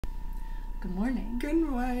Good morning. Good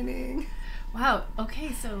morning. Wow.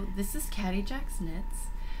 Okay, so this is Cady Jax Knits.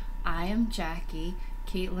 I am Jackie.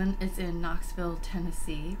 Caitlin is in Knoxville,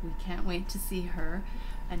 Tennessee. We can't wait to see her.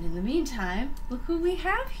 And in the meantime, look who we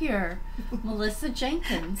have here. Melissa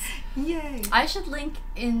Jenkins. Yay. I should link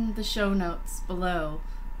in the show notes below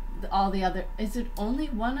all the other... Is it only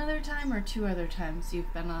one other time or two other times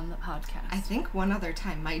you've been on the podcast? I think one other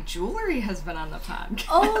time. My jewelry has been on the podcast.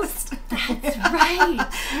 Oh, that's right.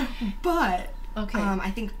 But okay.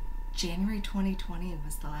 I think January 2020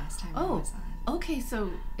 was the last time I was on. Okay,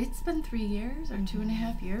 so it's been 3 years or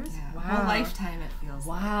 2.5 years? Yeah. Wow. A lifetime it feels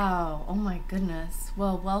like. Wow. Oh my goodness.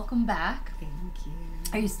 Well, welcome back. Thank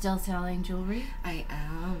you. Are you still selling jewelry? I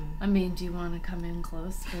am. I mean, do you want to come in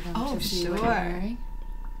close for them to see what you're wearing?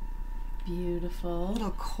 Beautiful.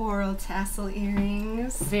 Little coral tassel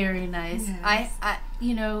earrings. Very nice. Yes. I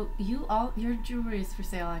your jewelry is for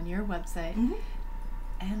sale on your website. Mm-hmm.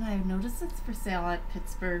 And I've noticed it's for sale at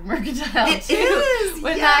Pittsburgh Mercantile It too. is,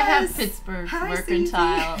 When yes. I have Pittsburgh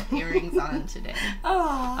Mercantile earrings on today.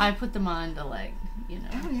 Oh. I put them on to Oh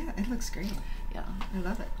yeah, it looks great. Yeah. I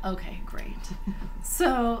love it. Okay, great.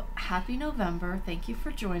 So, happy November. Thank you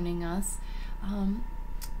for joining us.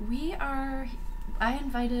 I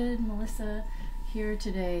invited Melissa here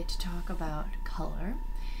today to talk about color.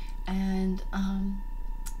 And,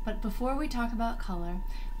 but before we talk about color,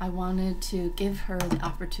 I wanted to give her the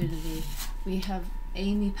opportunity. We have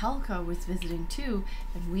Amy Pelko was visiting too,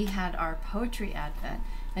 and we had our poetry advent.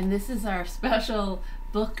 And this is our special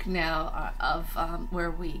book now of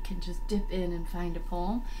where we can just dip in and find a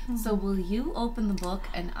poem. Mm-hmm. So will you open the book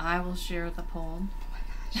and I will share the poem? Oh my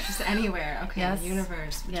gosh, just anywhere. Okay, yes.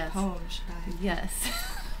 Universe. Which poem should I? Yes.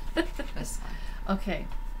 This one. Okay.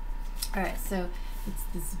 All right, so it's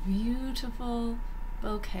this beautiful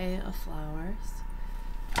bouquet of flowers,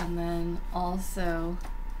 and then also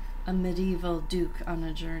a medieval duke on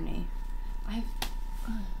a journey.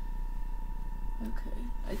 Okay,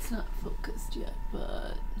 it's not focused yet,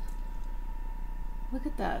 but look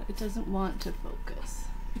at that. It doesn't want to focus.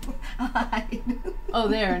 Oh,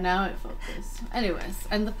 there, now it focused. Anyways,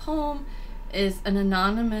 and the poem is an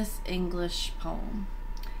anonymous English poem.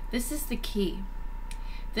 This is the key.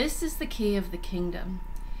 This is the key of the kingdom.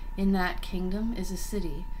 In that kingdom is a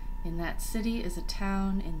city. In that city is a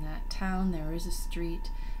town. In that town there is a street.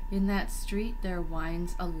 In that street there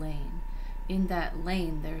winds a lane. In that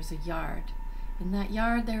lane there is a yard. In that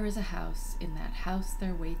yard there is a house. In that house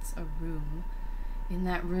there waits a room. In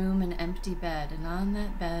that room an empty bed, and on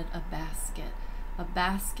that bed a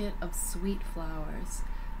basket of sweet flowers.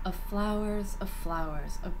 Of flowers,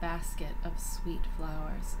 a basket of sweet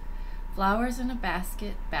flowers. Flowers in a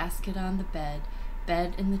basket, basket on the bed,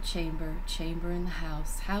 bed in the chamber, chamber in the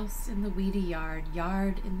house, house in the weedy yard,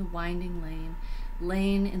 yard in the winding lane,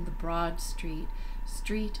 lane in the broad street,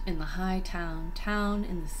 street in the high town, town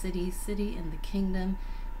in the city, city in the kingdom.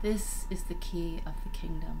 This is the key of the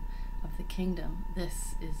kingdom. Of the kingdom,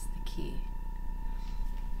 this is the key.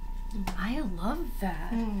 I love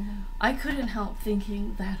that. I couldn't help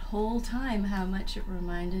thinking that whole time how much it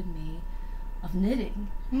reminded me of knitting.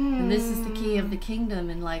 And this is the key of the kingdom,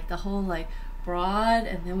 and like the whole like broad,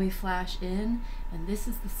 and then we flash in, and this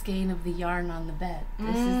is the skein of the yarn on the bed.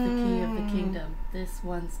 This is the key of the kingdom. This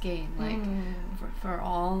one skein, like for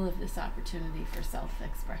all of this opportunity for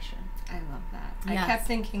self-expression. I love that. Yes. I kept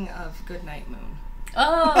thinking of Goodnight Moon.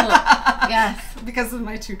 Oh, yes. Because of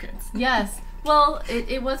my two kids. Yes. Well,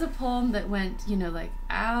 it was a poem that went, like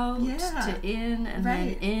out to in, and then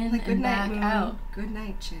in like and back moon, out. Good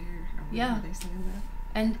night, chair. Yeah. They say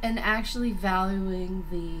that. And actually valuing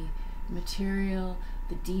the material,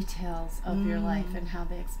 the details of your life and how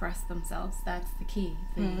they express themselves. That's the key.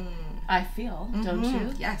 I feel, don't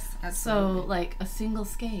you? Yes, absolutely. So, like a single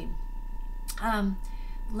skein.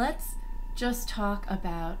 Let's just talk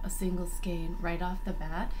about a single skein right off the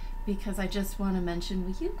bat, because I just want to mention,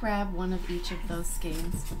 will you grab one of each of those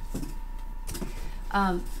skeins?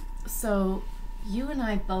 So you and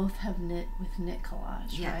I both have knit with Knit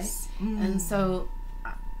Collage, yes. Right? And so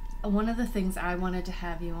one of the things I wanted to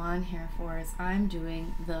have you on here for is I'm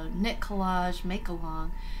doing the Knit Collage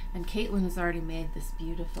make-along, and Caitlin has already made this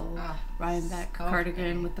beautiful Rhinebeck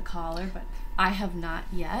cardigan with the collar, but I have not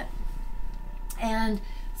yet. And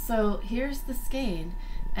so here's the skein,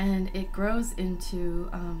 and it grows into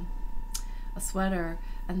a sweater,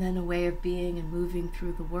 and then a way of being and moving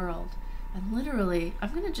through the world. And literally, I'm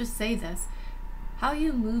going to just say this, how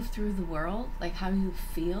you move through the world, like how you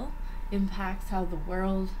feel, impacts how the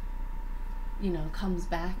world, comes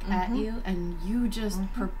back at you, and you just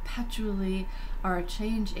perpetually are a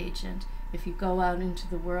change agent if you go out into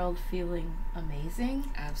the world feeling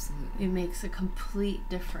amazing, Absolutely. it makes a complete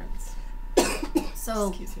difference. So,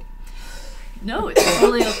 excuse me. No, it's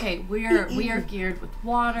totally okay. We are geared with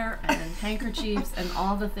water and handkerchiefs and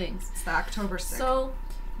all the things. It's the October 6th. So,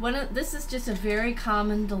 this is just a very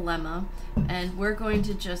common dilemma, and we're going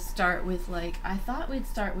to just start with I thought we'd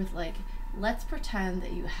start with let's pretend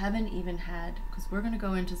that you haven't even had, because we're going to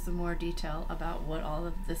go into some more detail about what all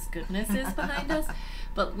of this goodness is behind us,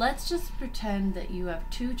 but let's just pretend that you have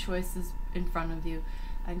two choices in front of you,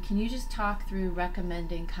 and can you just talk through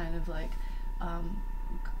recommending kind of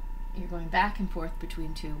you're going back and forth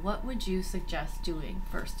between two. What would you suggest doing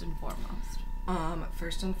first and foremost?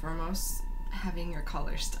 First and foremost, having your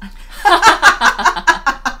colors done.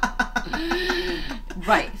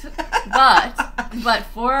 Right. But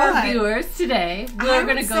for our viewers today, we're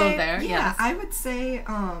going to go there. Yeah, yes. I would say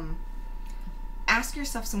ask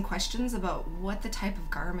yourself some questions about what the type of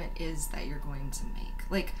garment is that you're going to make.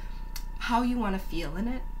 Like, how you want to feel in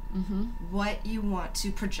it. Mm-hmm. What you want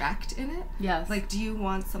to project in it. Yes. Like, do you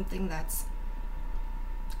want something that's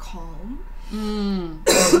calm?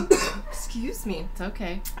 Excuse me. It's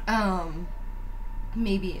okay.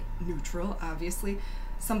 Maybe neutral, obviously.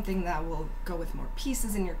 Something that will go with more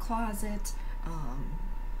pieces in your closet.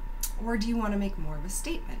 Or do you want to make more of a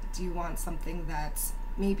statement? Do you want something that's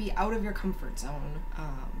maybe out of your comfort zone?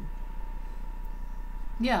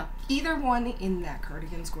 Yeah. Either one in that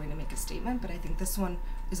cardigan is going to make a statement, but I think this one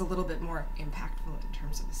is a little bit more impactful in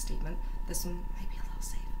terms of a statement. This one might be a little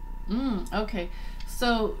safe. Okay.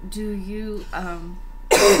 So, do you...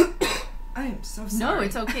 I am so sorry. No,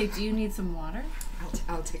 it's okay. Do you need some water?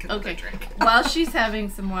 I'll take another drink. While she's having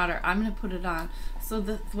some water, I'm going to put it on. So,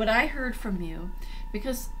 what I heard from you,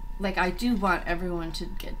 because, I do want everyone to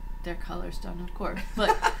get their colors done, of course,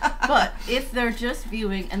 but if they're just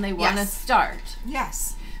viewing and they want to start.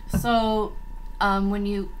 Yes. So,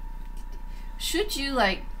 should you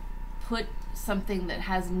put something that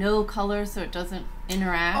has no color so it doesn't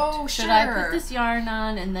interact? Oh, Should I put this yarn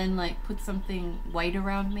on and then put something white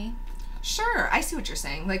around me? Sure, I see what you're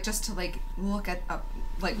saying. Just to look at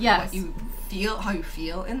yes. what you feel, how you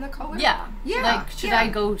feel in the color. Yeah. Yeah. Should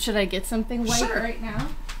I get something white Sure. right now?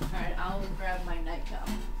 All right, I'll grab my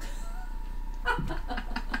nightgown.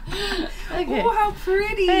 Okay. Oh, how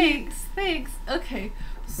pretty! Thanks. Okay,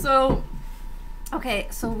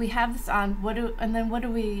 so we have this on. What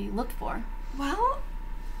do we look for? Well,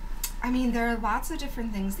 I mean, there are lots of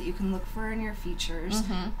different things that you can look for in your features.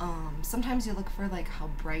 Mm-hmm. Sometimes you look for how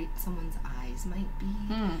bright someone's eyes might be.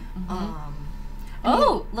 Mm-hmm.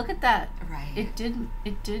 Look at that! Right. It did.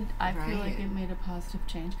 I feel Right. like it made a positive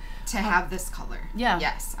change. To have this color. Yeah.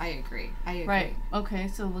 Yes, I agree. Right. Okay.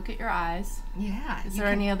 So look at your eyes. Yeah. Is there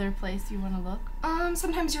any other place you want to look?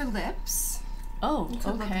 Sometimes your lips. Oh. You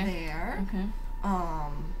could okay. look there. Okay.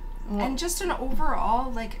 And just an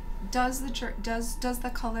overall does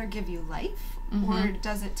the color give you life, Mm-hmm. or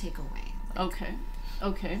does it take away?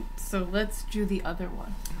 Okay. So let's do the other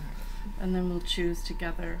one. And then we'll choose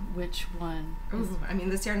together which one. Ooh, I mean,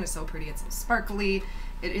 this yarn is so pretty. It's so sparkly.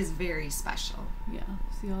 It is very special. Yeah.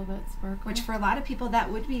 See all that sparkle? Which for a lot of people,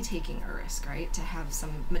 that would be taking a risk, right? To have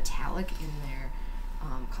some metallic in their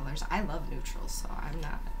colors. I love neutrals, so I'm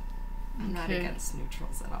not against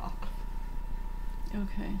neutrals at all.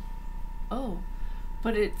 Okay. Oh,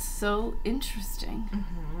 but it's so interesting.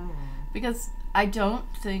 Mm-hmm. Because I don't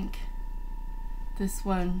think this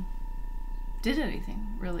one did anything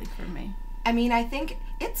really for me. I mean, I think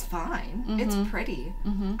it's fine. Mm-hmm. It's pretty.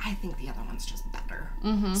 Mm-hmm. I think the other one's just better.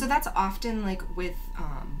 Mm-hmm. So that's often with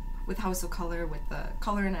House of Color, with the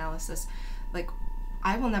color analysis,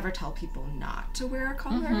 I will never tell people not to wear a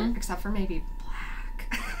color, Mm-hmm. except for maybe black.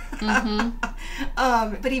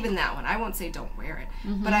 Mm-hmm. But even that one, I won't say don't wear it,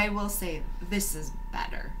 Mm-hmm. but I will say this is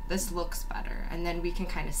better. This looks better, and then we can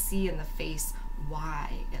kind of see in the face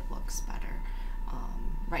why it looks better.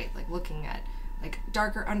 Right, looking at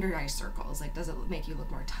darker under eye circles. Does it make you look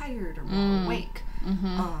more tired or more awake?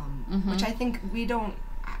 Mm-hmm. Which I think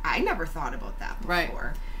I never thought about that before.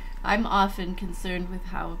 Right. I'm often concerned with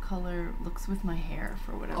how a color looks with my hair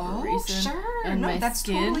for whatever reason. Oh, sure. And my that's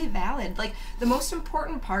skin. totally valid. The most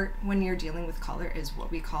important part when you're dealing with color is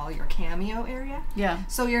what we call your cameo area. Yeah.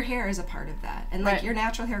 So your hair is a part of that. And Right. your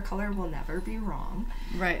natural hair color will never be wrong.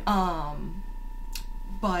 Right.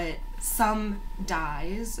 But some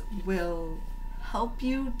dyes will help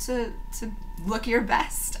you to look your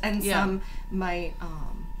best, and some might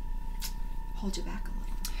hold you back a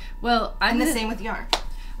little. Well, And the same with yarn.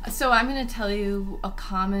 So I'm going to tell you a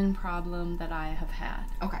common problem that I have had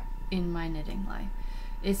Okay. in my knitting life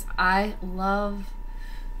is I love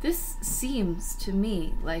this seems to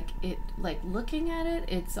me like it, like looking at it,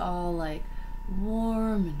 it's all like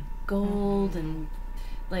warm and gold and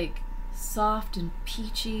like soft and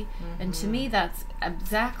peachy, and to me that's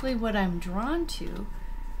exactly what I'm drawn to.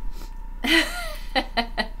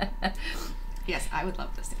 Yes, I would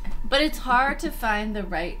love this. But it's hard to find the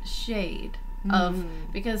right shade of,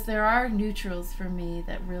 because there are neutrals for me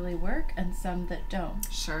that really work and some that don't.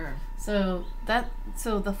 Sure. So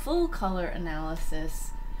the full color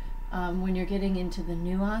analysis, when you're getting into the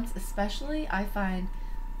nuance, especially, I find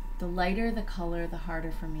the lighter the color, the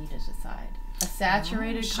harder for me to decide. A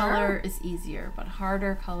saturated color is easier, but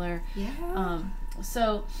harder color. Yeah.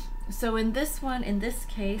 So in this one, in this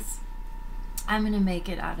case, I'm gonna make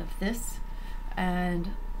it out of this,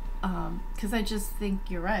 and because I just think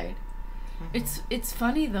you're right. It's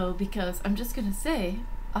funny though, because I'm just gonna say,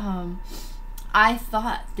 I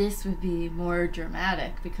thought this would be more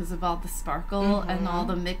dramatic because of all the sparkle and all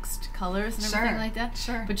the mixed colors and everything like that.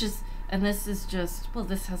 Sure. But and this is just, well,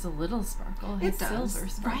 this has a little sparkle. It has silver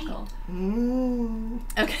sparkle. Right.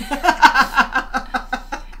 Okay.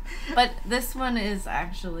 But this one is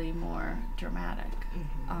actually more dramatic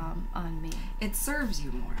on me. It serves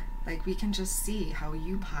you more. Like, we can just see how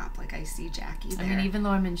you pop. Like, I see Jackie there. I mean, even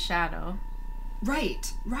though I'm in shadow.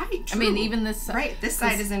 Right. True. I mean, even this side. Right, this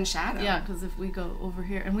side is in shadow. Yeah, because if we go over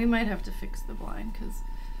here, and we might have to fix the blind, because,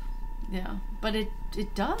 yeah. But it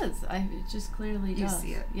does. It just clearly does. You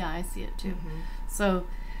see it. Yeah, I see it too. So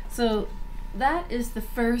that is the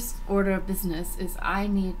first order of business, is I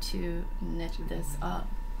need to knit this up.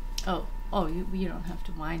 Oh, you don't have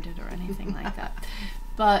to wind it or anything like that.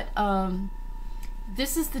 But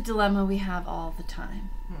this is the dilemma we have all the time.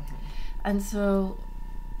 And so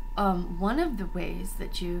one of the ways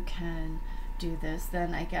that you can do this,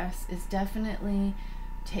 then, I guess, is definitely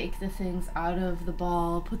take the things out of the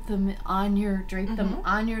ball, put them on drape them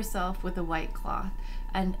on yourself with a white cloth,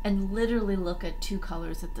 and literally look at two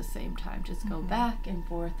colors at the same time. Just go back and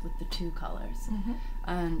forth with the two colors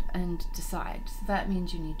and decide. So that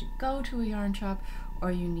means you need to go to a yarn shop,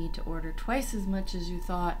 or you need to order twice as much as you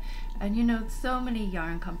thought. And you know, so many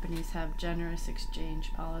yarn companies have generous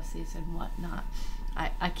exchange policies and whatnot.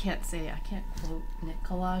 I can't quote knit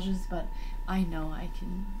collages, but I know I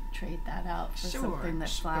can trade that out for something that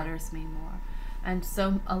flatters me more. And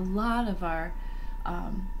so a lot of our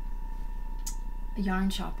yarn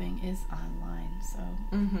shopping is online, so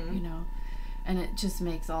you know, and it just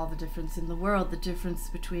makes all the difference in the world. The difference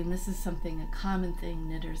between, this is something, a common thing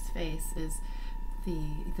knitters face, is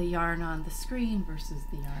the yarn on the screen versus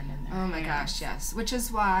the yarn in their Oh my hands. gosh, yes. Which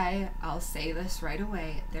is why I'll say this right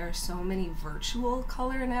away. There are so many virtual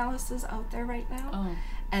color analyses out there right now,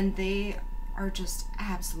 and they are just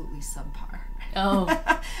absolutely subpar.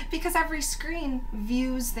 Because every screen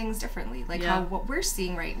views things differently. Like how what we're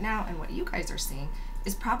seeing right now and what you guys are seeing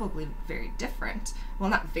is probably very different. Well,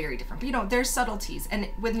 not very different, but you know, there's subtleties. And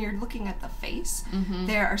when you're looking at the face,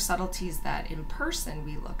 there are subtleties that in person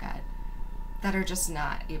we look at that are just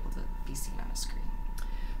not able to be seen on a screen.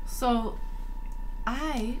 So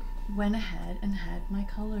I went ahead and had my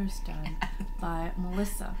colors done by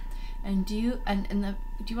Melissa. And do you want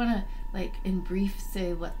to, like, in brief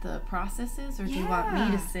say what the process is, or do you want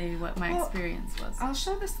me to say what my experience was? I'll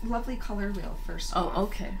show this lovely color wheel first.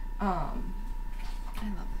 Okay. I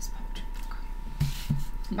love this poetry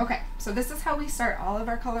book. Okay, so this is how we start all of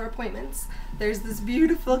our color appointments. There's this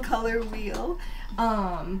beautiful color wheel.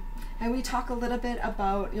 And we talk a little bit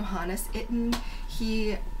about Johannes Itten.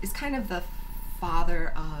 He is kind of the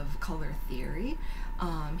father of color theory.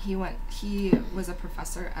 He was a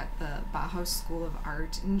professor at the Bauhaus School of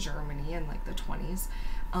Art in Germany in like the 20s.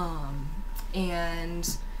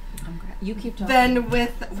 And you keep talking. Then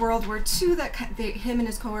with World War II, him and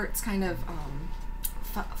his cohorts kind of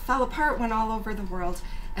fell apart, went all over the world.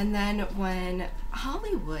 And then when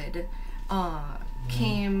Hollywood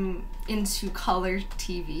came into color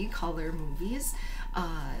TV, color movies,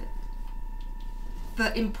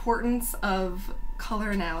 the importance of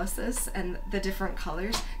color analysis and the different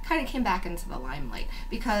colors kind of came back into the limelight,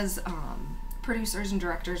 because producers and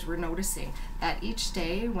directors were noticing that each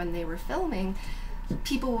day when they were filming,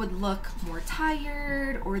 people would look more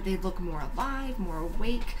tired, or they'd look more alive, more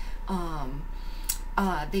awake.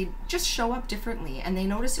 They just show up differently, and they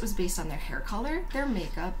noticed it was based on their hair color, their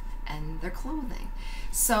makeup, and their clothing.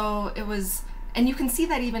 So it was, and you can see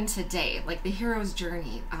that even today, like the hero's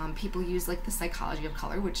journey, people use like the psychology of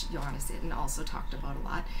color, which Johannes Itten also talked about a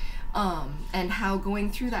lot, and how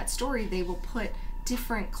going through that story, they will put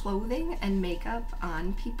different clothing and makeup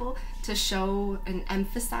on people to show and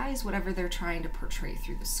emphasize whatever they're trying to portray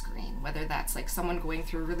through the screen, whether that's like someone going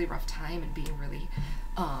through a really rough time and being really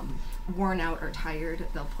worn out or tired.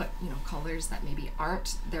 They'll put, you know, colors that maybe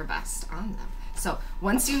aren't their best on them. So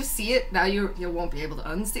once you see it, now you won't be able to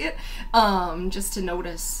unsee it, just to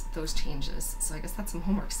notice those changes. So I guess that's some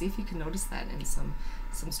homework. See if you can notice that in some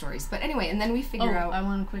stories. But anyway, and then we figure out... I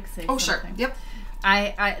want to quick say something. Sure. Yep.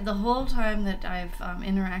 I the whole time that I've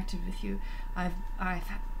interacted with you, I've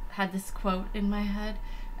had this quote in my head,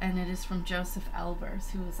 and it is from Joseph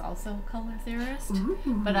Albers, who is also a color theorist. Ooh.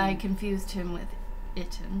 But I confused him with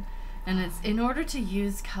Itten. And it's, in order to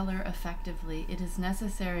use color effectively, it is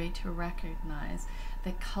necessary to recognize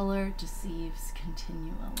that color deceives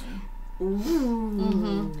continually.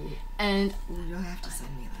 Ooh. And you'll have to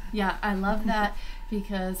send me that. Yeah, I love that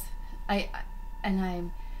because I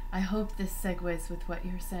hope this segues with what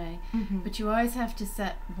you're saying. But you always have to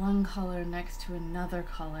set one color next to another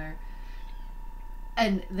color,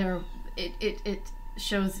 and it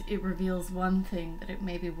shows, it reveals one thing that it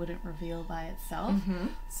maybe wouldn't reveal by itself.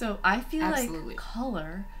 So I feel like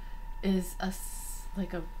color is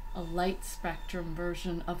like a light spectrum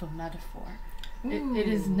version of a metaphor. It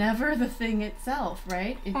is never the thing itself,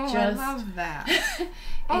 right? It just, I love that.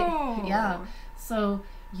 Yeah. So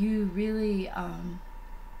you really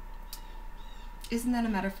isn't that a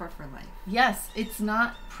metaphor for life? Yes, it's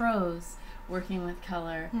not prose working with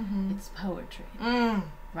color, it's poetry.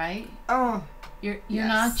 Right? Oh. You're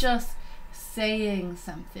not just saying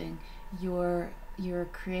something, you're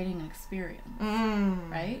creating an experience.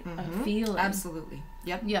 Right? A feeling. Absolutely.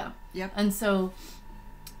 Yep. Yeah. Yep. And so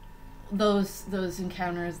those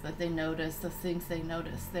encounters that they notice, the things they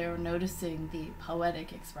notice, they're noticing the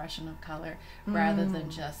poetic expression of color rather than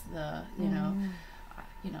just the, you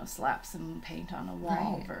know, slap some paint on a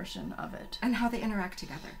wall version of it. And how they interact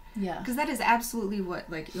together. Yeah. Because that is absolutely what,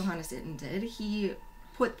 like, Johannes Itten did. He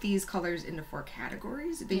put these colors into 4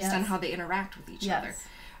 categories based on how they interact with each other.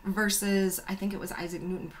 Versus, I think it was Isaac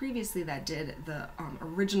Newton previously that did the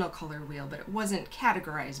original color wheel, but it wasn't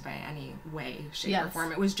categorized by any way, shape, or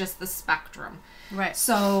form. It was just the spectrum. Right.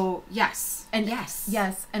 So, yes. And yes.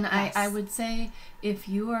 And I would say, if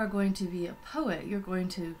you are going to be a poet, you're going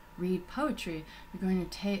to read poetry, you're going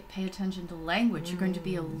to pay attention to language, you're going to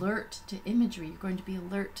be alert to imagery, you're going to be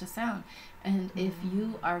alert to sound. And if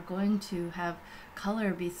you are going to have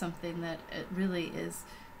color be something that it really is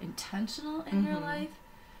intentional in your life,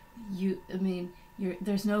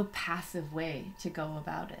 there's no passive way to go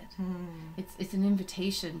about it. It's an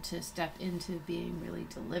invitation to step into being really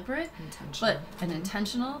deliberate,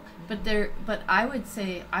 intentional. But I would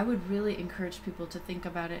say, I would really encourage people to think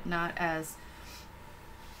about it not as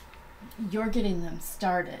you're getting them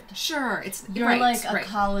started. Sure, you're like a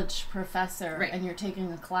college professor, and you're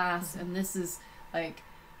taking a class, and this is like.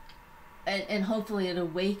 And hopefully it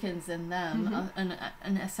awakens in them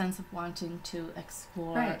a sense of wanting to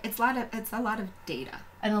explore. Right. It's a lot of data.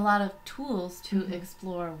 And a lot of tools to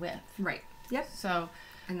explore with. Right. Yep. So.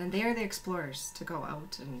 And then they are the explorers to go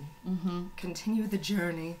out and continue the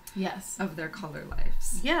journey of their color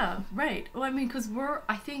lives. Yeah, right. Well, I mean, because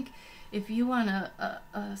I think if you want a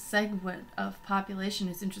segment of population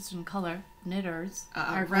who's interested in color, knitters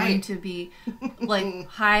are going to be like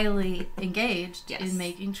highly engaged in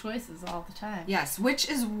making choices all the time. Yes, which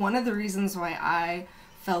is one of the reasons why I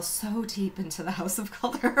fell so deep into the House of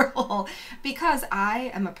Color hole, because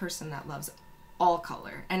I am a person that loves all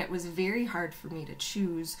color, and it was very hard for me to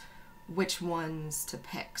choose which ones to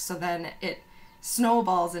pick. So then it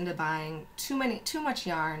snowballs into buying too much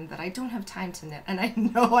yarn that I don't have time to knit, and I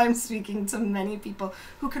know I'm speaking to many people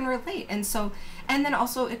who can relate. And then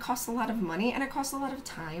also it costs a lot of money and it costs a lot of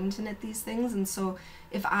time to knit these things, and so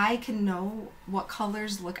if I can know what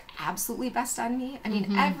colors look absolutely best on me, I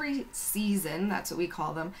mean every season, that's what we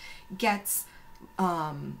call them, gets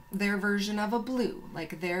their version of a blue,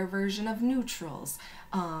 like their version of neutrals,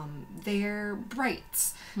 their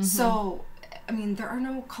brights. So I mean, there are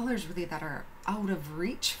no colors really that are out of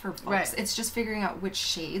reach for folks. Right. It's just figuring out which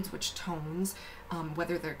shades, which tones,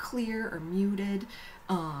 whether they're clear or muted,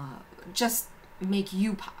 just make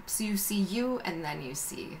you pop. So you see you, and then you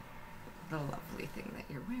see the lovely thing that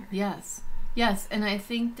you're wearing. Yes. Yes, and I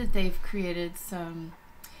think that they've created some...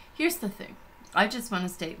 Here's the thing. I just want to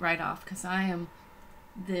state right off, because I am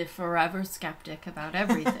the forever skeptic about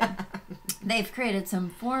everything. They've created some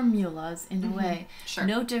formulas in a way,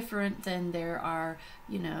 no different than there are,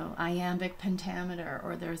 iambic pentameter,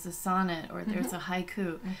 or there's a sonnet, or there's a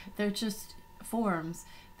haiku. They're just forms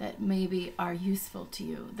that maybe are useful to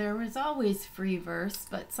you. There was always free verse,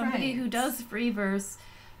 but somebody who does free verse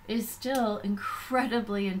is still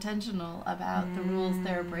incredibly intentional about the rules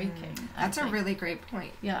they're breaking. That's a really great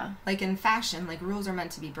point. Yeah. Like in fashion, like rules are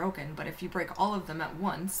meant to be broken, but if you break all of them at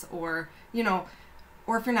once, or, you know,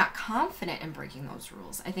 or if you're not confident in breaking those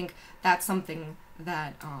rules, I think that's something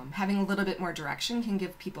that having a little bit more direction can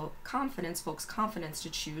give people confidence, folks confidence to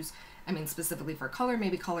choose. I mean, specifically for color,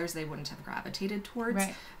 maybe colors they wouldn't have gravitated towards.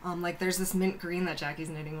 Right. Like there's this mint green that Jackie's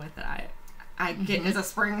knitting with that I get as a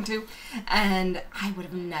spring too, and I would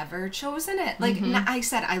have never chosen it. Like I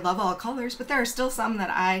said, I love all colors, but there are still some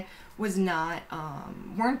that I was not,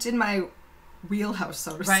 weren't in my wheelhouse,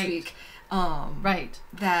 so to speak. Right.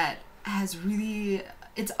 That has really,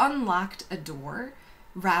 it's unlocked a door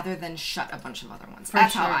rather than shut a bunch of other ones.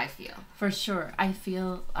 That's how I feel. For sure. I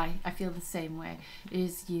feel the same way.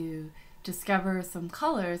 Is you discover some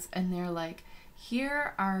colors and they're like,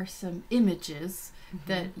 here are some images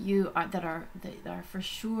that that are for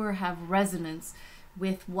sure have resonance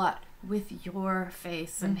with your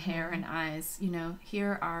face and hair and eyes. You know,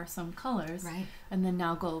 here are some colors, right? And then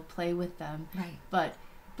now go play with them, right? But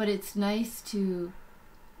it's nice to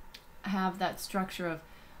have that structure of,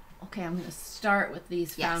 okay, I'm going to start with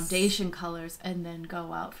these foundation colors and then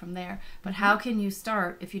go out from there. But how can you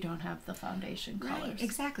start if you don't have the foundation colors? Right,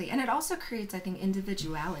 exactly. And it also creates, I think,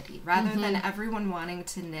 individuality rather than everyone wanting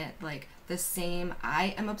to knit like the same.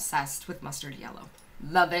 I am obsessed with mustard yellow.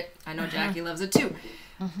 Love it. I know Jackie loves it too.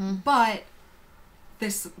 But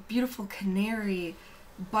this beautiful canary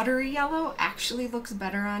buttery yellow actually looks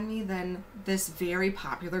better on me than this very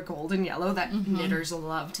popular golden yellow that knitters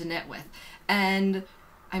love to knit with. And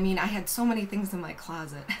I mean, I had so many things in my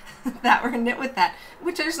closet that were knit with that,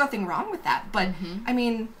 which there's nothing wrong with that. But I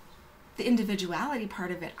mean, the individuality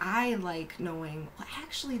part of it, I like knowing, well,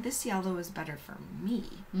 actually this yellow is better for me,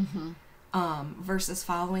 versus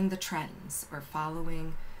following the trends or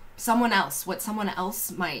following someone else, what someone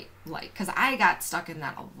else might like. Because I got stuck in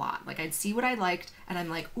that a lot. Like I'd see what I liked and I'm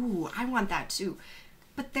like, ooh, I want that too.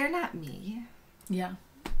 But they're not me. Yeah.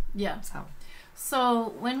 Yeah.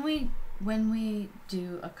 So when we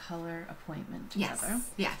do a color appointment together,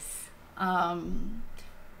 I'm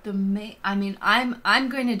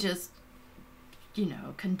going to just, you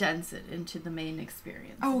know, condense it into the main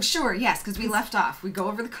experience. Oh, sure, yes, because we left off. We go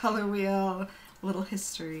over the color wheel, a little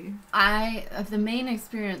history. The main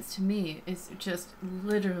experience to me is just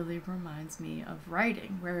literally reminds me of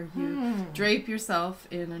writing, where you drape yourself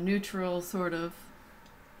in a neutral sort of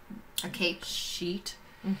a cape sheet,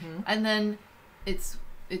 and then it's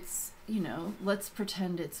you know, let's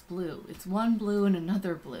pretend it's blue. It's one blue and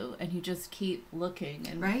another blue, and you just keep looking,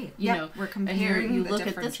 and you know, we're comparing. And you the look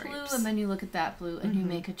at this drapes. blue, and then you look at that blue, and you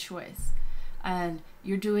make a choice, and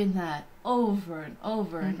you're doing that over and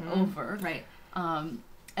over and over, right?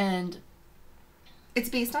 And it's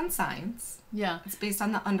based on science. Yeah, it's based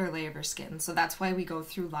on the underlay of your skin, so that's why we go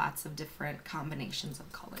through lots of different combinations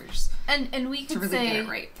of colors. And we could really say get it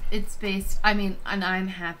right. It's based. I mean, and I'm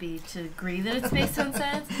happy to agree that it's based on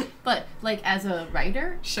science. But like as a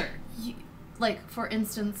writer, sure. Like for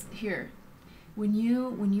instance, here, when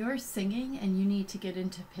you're singing and you need to get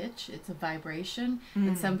into pitch, it's a vibration,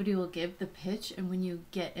 and somebody will give the pitch, and when you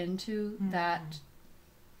get into that.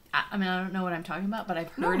 I mean, I don't know what I'm talking about, but I've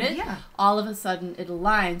heard it. Yeah. All of a sudden, it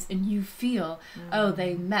aligns, and you feel, oh,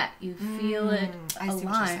 they met. You feel it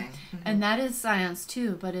align. And that is science,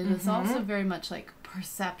 too, but it is also very much like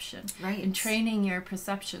perception. Right. And training your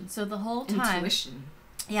perception. So the whole time... Intuition.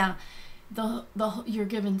 Yeah. You're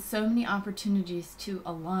given so many opportunities to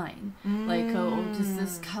align. Like, oh, does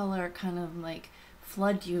this color kind of, like,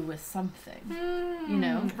 flood you with something? You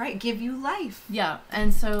know? Right. Give you life. Yeah.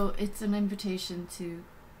 And so it's an invitation to...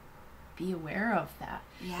 be aware of that.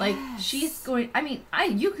 Yes. Like she's going, I mean,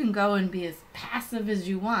 you can go and be as passive as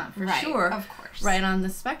you want for sure, of course, right on the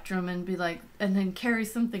spectrum, and be like, and then carry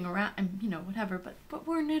something around and you know whatever. But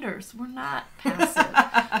we're knitters. We're not passive.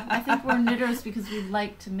 I think we're knitters because we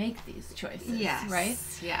like to make these choices. Yes. Right.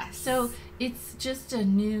 Yes. So it's just a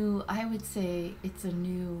new. I would say it's a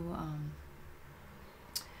new.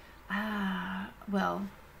 Well,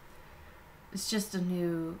 it's just a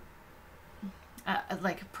new.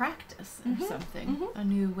 Like a practice or something, a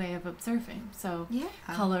new way of observing. So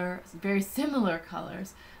color, very similar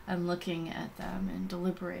colors, and looking at them and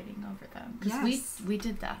deliberating over them. Because we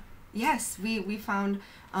did that. Yes, we found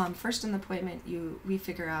first in the appointment we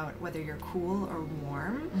figure out whether you're cool or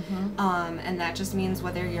warm, and that just means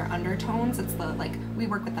whether your undertones. It's the we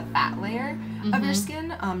work with the fat layer of your skin,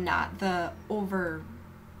 not the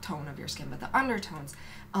overtone of your skin, but the undertones.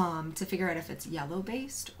 To figure out if it's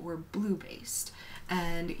yellow-based or blue-based.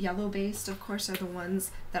 And yellow-based, of course, are the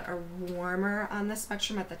ones that are warmer on the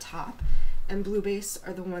spectrum at the top, and blue base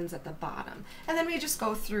are the ones at the bottom. And then we just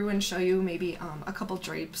go through and show you maybe a couple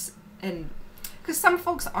drapes, and because some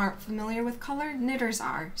folks aren't familiar with color, knitters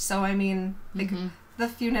are. So I mean, like the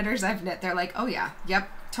few knitters I've knit, they're like, oh yeah, yep,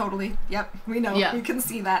 totally, yep, we know, we can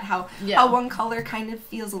see that how one color kind of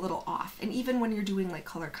feels a little off. And even when you're doing like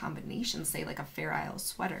color combinations, say like a Fair Isle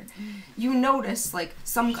sweater, you notice like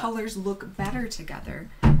some colors look better together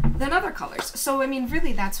than other colors. So I mean,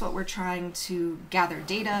 really, that's what we're trying to gather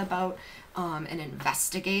data about and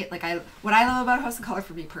investigate. Like what I love about House of Color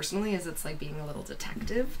for me personally is it's like being a little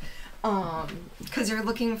detective, because you're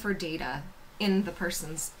looking for data in the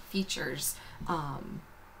person's features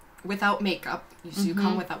without makeup. So you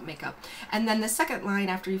come without makeup. And then the second line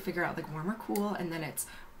after you figure out like warm or cool, and then it's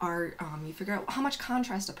you figure out how much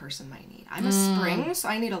contrast a person might need. I'm a spring, so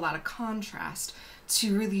I need a lot of contrast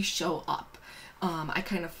to really show up. I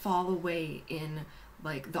kind of fall away in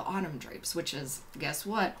like the autumn drapes, which is, guess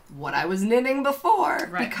what I was knitting before,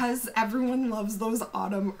 because everyone loves those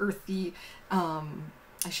autumn earthy,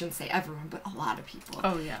 I shouldn't say everyone, but a lot of people.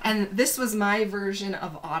 Oh yeah. And this was my version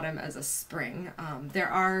of autumn as a spring. There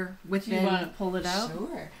are within. Do you want to pull it out?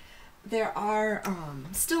 Sure. There are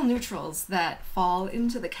still neutrals that fall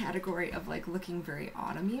into the category of like looking very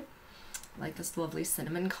autumny, like this lovely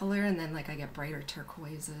cinnamon color, and then like I get brighter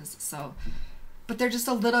turquoises. So, but they're just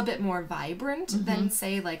a little bit more vibrant than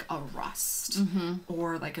say like a rust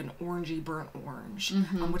or like an orangey burnt orange,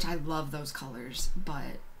 which I love those colors.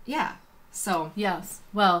 But yeah. So yes,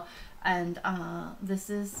 well, and this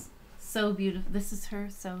is so beautiful. This is her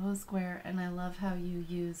SoHo square, and I love how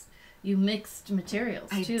you mixed materials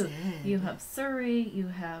too. Did. You have Surrey. You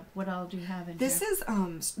have, what all do you have in this here?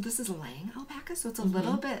 This is Laine alpaca, so it's a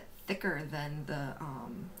little bit thicker than the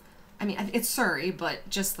I mean, it's Surrey, but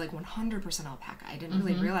just like 100% alpaca. I didn't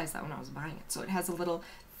really realize that when I was buying it. So it has a little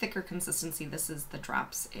thicker consistency. This is the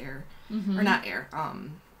Drops Air, or not Air,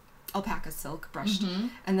 alpaca silk brushed.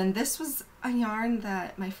 And then this was a yarn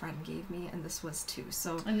that my friend gave me, and this was too.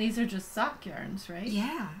 So, and these are just sock yarns, right?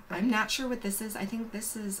 Yeah. Right. I'm not sure what this is. I think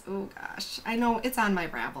this is, oh gosh, I know it's on my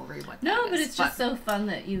Ravelry what that but is, it's just so fun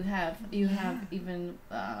that you have even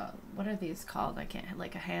what are these called? I can't,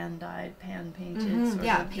 like a hand dyed, pan painted sort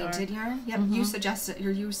of painted yarn. Yep. You suggested,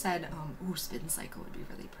 or you said Spin Cycle would be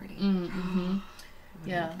really pretty.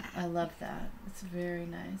 Yeah, I love that. It's very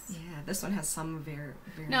nice. Yeah, this one has some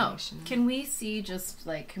variation. No, can we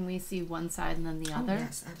see one side and then the other?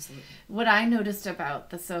 Yes, absolutely. What I noticed about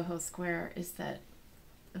the SoHo square is that,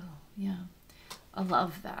 I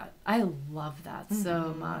love that. I love that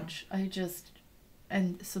so much.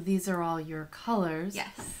 And so these are all your colors.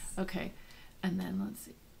 Yes. Okay, and then let's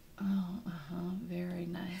see. Very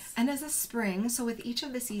nice. And as a spring, so with each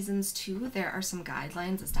of the seasons too, there are some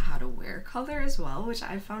guidelines as to how to wear color as well, which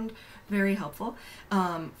I found very helpful.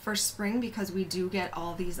 For spring, because we do get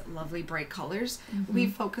all these lovely bright colors, we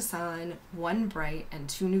focus on one bright and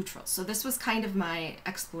two neutrals. So this was kind of my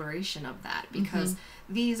exploration of that, because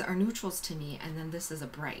these are neutrals to me, and then this is a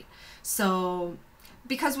bright. So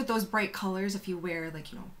because with those bright colors, if you wear like,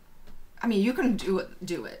 I mean, you can do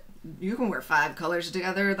it. You can wear 5 colors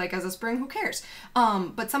together, like as a spring, who cares?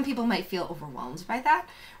 But some people might feel overwhelmed by that,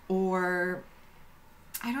 or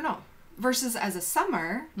I don't know. Versus as a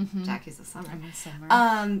summer, Jackie's a summer. I'm a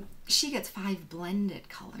summer. She gets 5 blended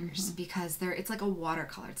colors because it's like a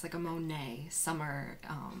watercolor. It's like a Monet summer.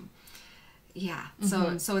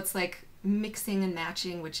 So it's like mixing and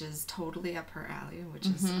matching, which is totally up her alley, which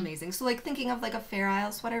is amazing. So like thinking of like a Fair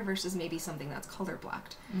Isle sweater versus maybe something that's color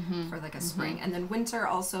blocked for like a spring. And then winter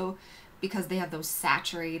also, because they have those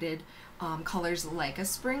saturated colors like a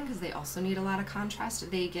spring, because they also need a lot of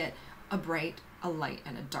contrast, they get a bright, a light,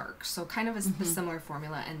 and a dark. So kind of a similar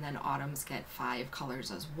formula. And then autumns get 5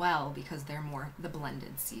 colors as well, because they're more the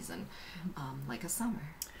blended season, like a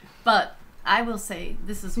summer. But I will say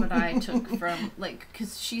this is what I took from, like,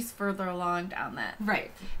 because she's further along down that. Right.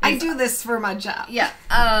 I do this for my job. Yeah.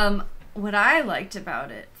 What I liked about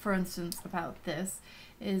it, for instance, about this,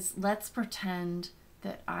 is let's pretend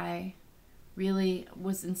that I really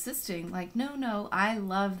was insisting, like, no, I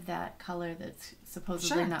love that color that's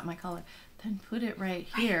supposedly not my color. Then put it right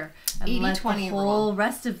here. And let the whole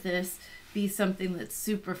rest of this be something that's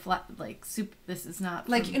super flat, like super. This is not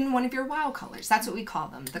like in one of your wow colors. That's what we call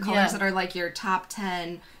them. The colors that are like your top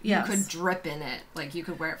 10. You could drip in it. Like you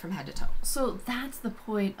could wear it from head to toe. So that's the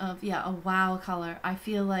point of a wow color. I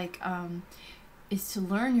feel like is to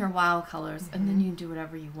learn your wow colors, and then you can do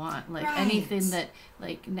whatever you want. Like anything that,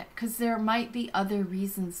 like, because there might be other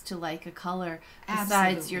reasons to like a color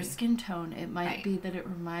besides your skin tone. It might be that it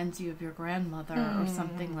reminds you of your grandmother or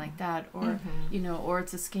something like that, or you know, or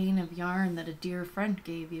it's a skein of yarn that a dear friend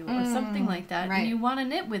gave you or something like that, and you want to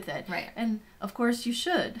knit with it. And of course you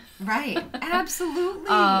should. Absolutely.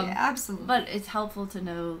 Absolutely. But it's helpful to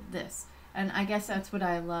know this, and I guess that's what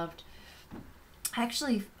I loved.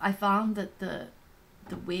 Actually, I found that the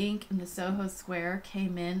Wink and the SoHo Square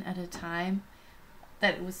came in at a time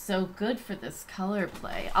that it was so good for this color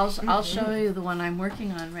play. I'll show you the one I'm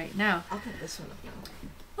working on right now. I'll put this one up now.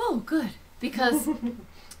 Oh, good. Because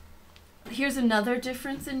here's another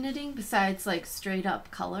difference in knitting besides like straight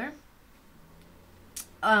up color.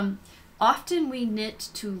 Often we knit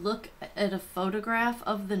to look at a photograph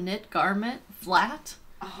of the knit garment flat,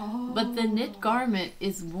 but the knit garment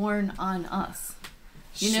is worn on us.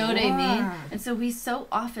 You know what I mean? And so we so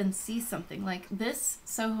often see something like this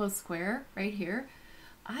SoHo Square right here.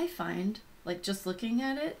 I find, like, just looking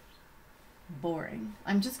at it, boring.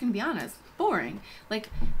 I'm just gonna be honest, boring. Like,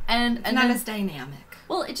 and not as dynamic.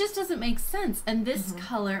 Well, it just doesn't make sense. And this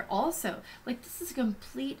color also, like, this is a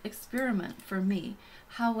complete experiment for me.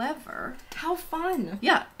 However, how fun.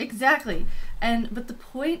 Yeah, exactly. But the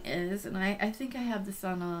point is, and I think I have this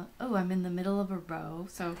on I'm in the middle of a row,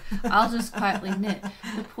 so I'll just quietly knit.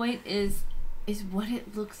 The point is what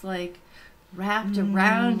it looks like wrapped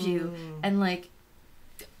around you. And like,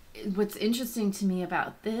 what's interesting to me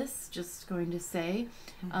about this, just going to say,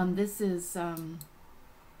 this is, I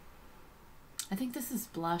think this is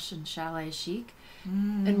Blush and Chalet Chic.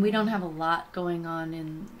 And we don't have a lot going on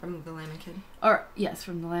in... From the Laine Kid? Or, yes,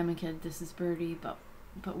 from the Laine Kid. This is Birdie, but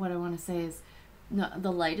what I want to say is, no,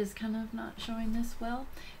 the light is kind of not showing this well,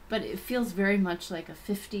 but it feels very much like a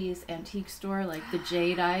 50s antique store, like the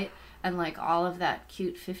jadeite and like all of that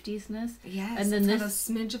cute 50s-ness. Yes, and then it's got a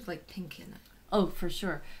smidge of like pink in it. Oh, for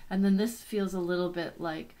sure. And then this feels a little bit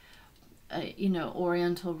like, you know,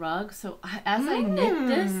 Oriental rug. So as I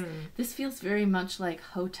knit this feels very much like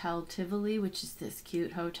Hotel Tivoli, which is this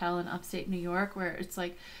cute hotel in upstate New York, where it's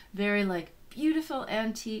like very like beautiful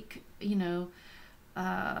antique, you know,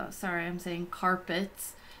 sorry, I'm saying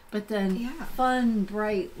carpets, but then fun,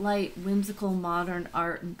 bright, light, whimsical, modern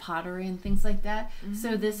art and pottery and things like that.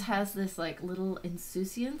 So this has this like little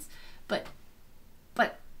insouciance, but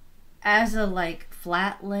as a like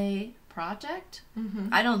flat lay project,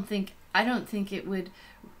 I don't think it would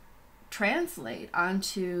translate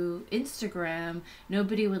onto Instagram.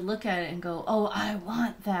 Nobody would look at it and go, oh, I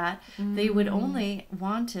want that. They would only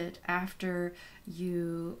want it after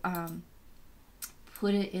you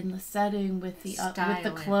put it in the setting with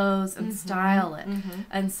the clothes and style it.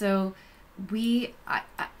 And so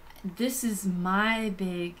this is my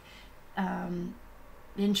big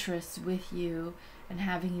interest with you and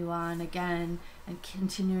having you on again and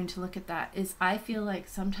continuing to look at that is I feel like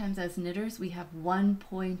sometimes as knitters we have one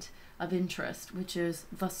point of interest, which is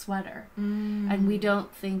the sweater, and we don't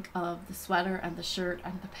think of the sweater and the shirt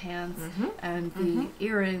and the pants and the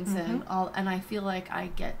earrings and all, and I feel like I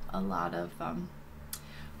get a lot of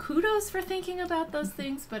kudos for thinking about those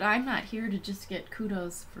things, but I'm not here to just get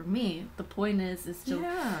kudos for me. The point is to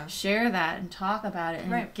share that and talk about it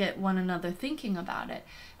and get one another thinking about it.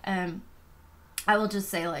 And I will just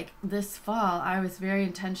say, like, this fall, I was very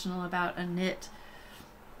intentional about a knit,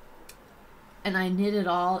 and I knit it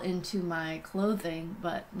all into my clothing,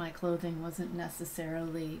 but my clothing wasn't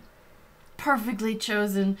necessarily perfectly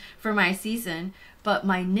chosen for my season, but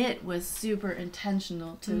my knit was super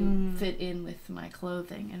intentional to fit in with my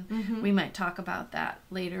clothing, and we might talk about that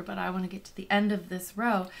later, but I want to get to the end of this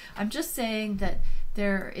row. I'm just saying that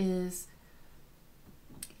there is...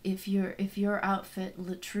 If your outfit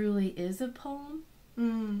truly is a poem,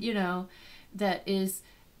 you know, it's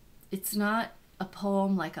not a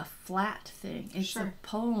poem like a flat thing. It's a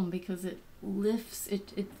poem because it lifts,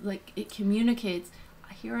 it communicates,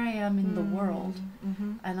 here I am in the world,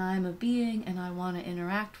 and I'm a being, and I want to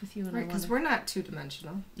interact with you. And because we're not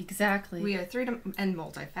two-dimensional. Exactly. We are and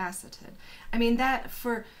multifaceted. I mean, that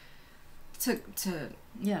I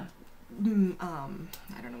don't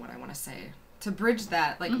know what I want to say. To bridge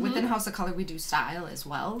that, like within House of Color, we do style as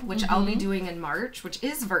well, which I'll be doing in March, which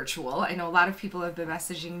is virtual. I know a lot of people have been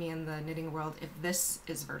messaging me in the knitting world if this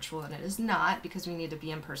is virtual, and it is not, because we need to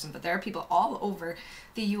be in person. But there are people all over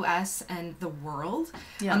the U.S. and the world.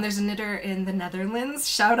 Yeah. There's a knitter in the Netherlands,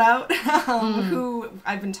 shout out, who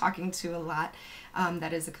I've been talking to a lot,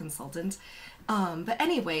 that is a consultant. But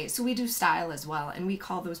anyway, so we do style as well, and we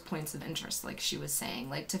call those points of interest, like she was saying,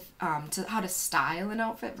 like to how to style an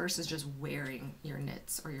outfit versus just wearing your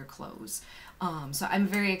knits or your clothes. So I'm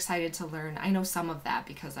very excited to learn. I know some of that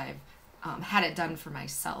because I've had it done for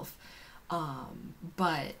myself.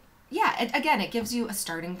 But yeah, again, it gives you a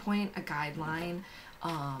starting point, a guideline.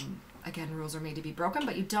 Again, rules are made to be broken,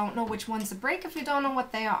 but you don't know which ones to break if you don't know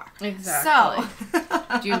what they are. Exactly.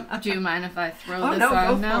 So, do you mind if I throw this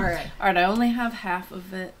on now? For it. All right, I only have half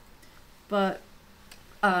of it, but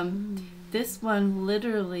this one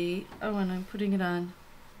literally. Oh, and I'm putting it on.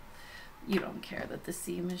 You don't care that the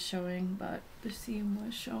seam is showing, but the seam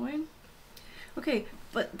was showing. Okay,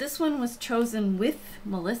 but this one was chosen with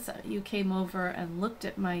Melissa. You came over and looked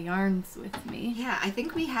at my yarns with me. Yeah, I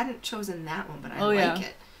think we hadn't chosen that one, but I like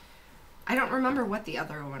it. I don't remember what the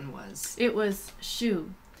other one was. It was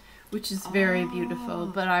Shoe, which is very beautiful,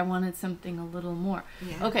 but I wanted something a little more.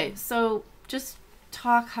 Yeah. Okay, so just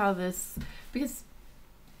talk how this, because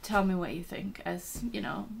tell me what you think, as you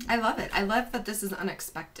know. I love it. I love that this is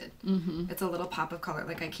unexpected. Mm-hmm. It's a little pop of color.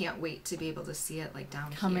 Like, I can't wait to be able to see it, like,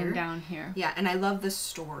 down Coming here. down here. Yeah, and I love the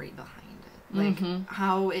story behind it. Like,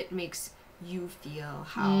 how it makes you feel,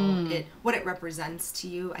 how what it represents to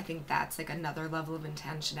you. I think that's, like, another level of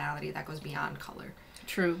intentionality that goes beyond color.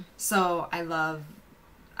 True. So, I love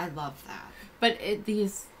that. But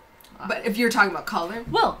But if you're talking about color...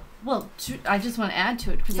 Well, I just want to add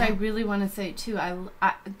to it, because I really want to say, too,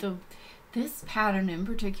 this pattern in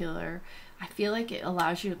particular, I feel like it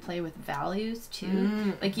allows you to play with values,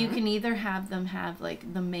 too. Like, you can either have them have,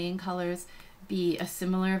 like, the main colors be a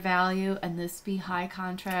similar value and this be high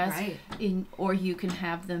contrast. Right. Or you can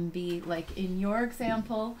have them be, like, in your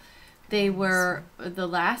example, they were, the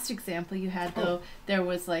last example you had, though, there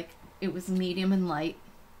was, like, it was medium and light.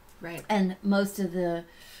 Right. And most of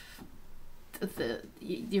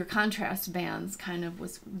your contrast bands kind of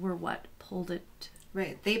were what pulled it.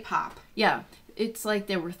 Right. They pop. Yeah. It's like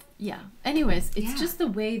there were, Anyways, it's just the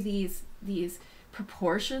way these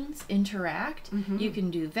proportions interact. You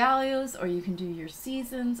can do values, or you can do your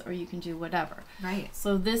seasons, or you can do whatever. Right.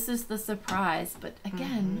 So this is the surprise, but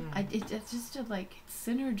again, it's just like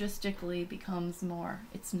synergistically becomes more.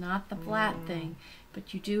 It's not the flat thing,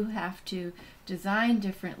 but you do have to design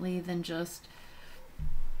differently than just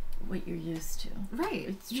what you're used to. Right.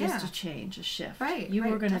 It's just a change, a shift. Right. You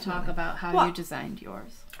were going to talk about how you designed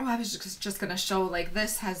yours. Oh, I was just going to show, like,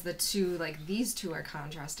 this has the two, like, these two are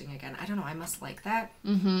contrasting again. I don't know. I must like that.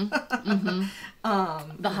 The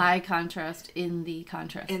high contrast in the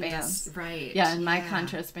contrast bands. Right. Yeah, and my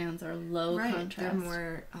contrast bands are low contrast. They're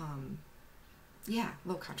more,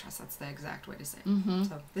 low contrast. That's the exact way to say it.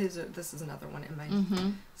 So this is another one in my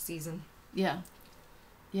season. Yeah.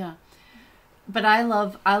 Yeah. But I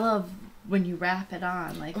love when you wrap it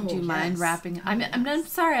on. Like, do you mind wrapping? I'm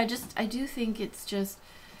sorry. I do think it's just,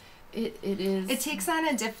 it is. It takes on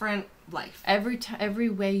a different life. Every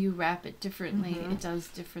way you wrap it differently, it does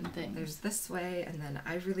different things. There's this way, and then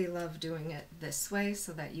I really love doing it this way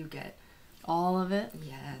so that you get all of it.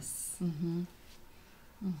 Yes. And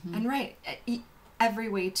every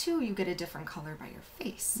way too, you get a different color by your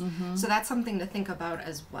face. So that's something to think about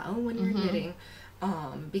as well when you're knitting.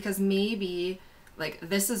 Because maybe, like,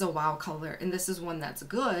 this is a wow color and this is one that's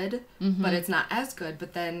good, but it's not as good.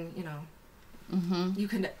 But then, you know, you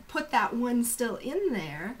can put that one still in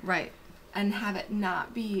there. Right. And have it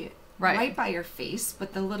not be right by your face,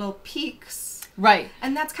 but the little peaks. Right.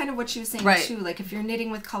 And that's kind of what she was saying, too. Like, if you're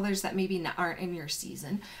knitting with colors that maybe aren't in your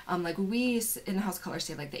season, like, we in House Colors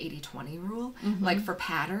say, like, the 80-20 rule, like, for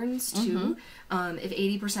patterns, too.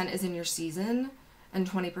 If 80% is in your season and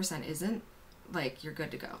 20% isn't, like, you're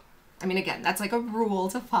good to go. I mean, again, that's like a rule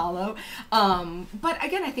to follow. But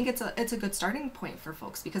again, I think it's a good starting point for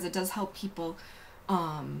folks, because it does help people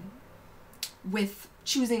with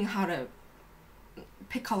choosing how to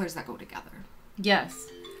pick colors that go together. Yes.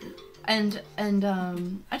 And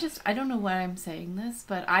I don't know why I'm saying this,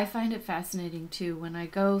 but I find it fascinating too. When I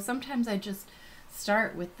go, sometimes I just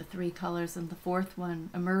start with the 3 colors and the 4th one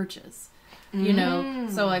emerges. You know,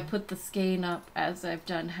 so I put the skein up as I've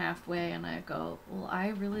done halfway, and I go, well, I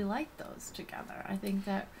really like those together. I think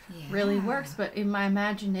that really works. But in my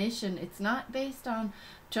imagination, it's not based on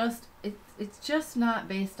it's just not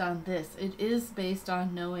based on this. It is based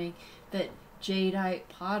on knowing that jadeite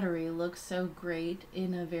pottery looks so great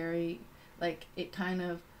in a very, like, it kind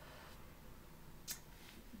of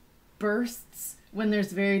bursts when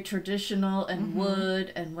there's very traditional and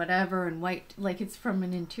wood and whatever and white, like, it's from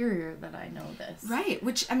an interior that I know this. Right,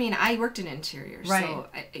 which, I mean, I worked in interiors, so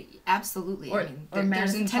absolutely. Or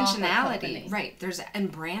there's intentionality. Company. Right,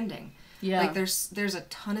 and branding. Yeah. Like there's a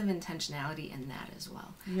ton of intentionality in that as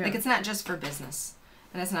well. Yeah. Like it's not just for business,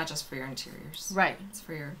 and it's not just for your interiors. Right. It's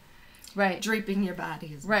for your right draping your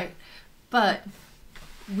body as well. Right. But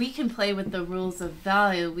we can play with the rules of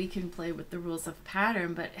value. We can play with the rules of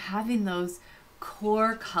pattern. But having those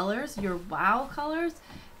core colors, your wow colors,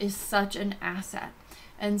 is such an asset.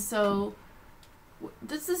 And so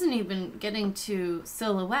this isn't even getting to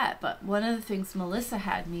silhouette, but one of the things Melissa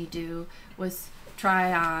had me do was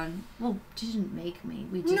try on, well, she didn't make me,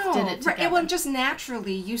 we just did it together. Right. Well, just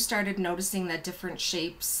naturally you started noticing that different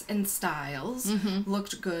shapes and styles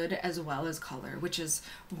looked good as well as color, which is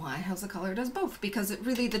why House of Color does both, because it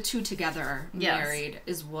really, the two together married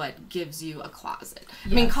is what gives you a closet. I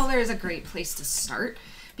mean, color is a great place to start,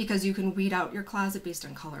 because you can weed out your closet based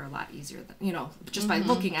on color a lot easier than, you know, just by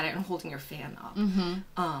looking at it and holding your fan up.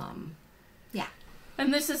 Yeah.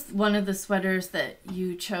 And this is one of the sweaters that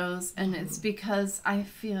you chose, and it's because I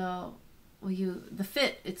feel, well,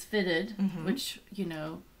 it's fitted, which, you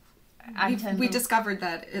know, we discovered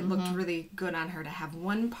that it looked really good on her to have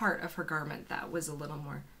one part of her garment that was a little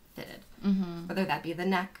more fitted, whether that be the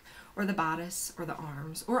neck or the bodice or the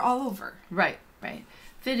arms or all over. Right.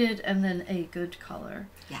 Fitted, and then a good color.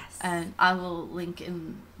 Yes. And I will link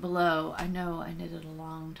in below. I know I knitted a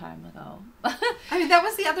long time ago. I mean, that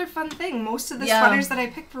was the other fun thing. Most of the sweaters that I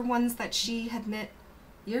picked were ones that she had knit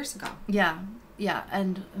years ago. Yeah.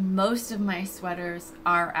 And most of my sweaters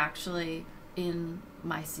are actually in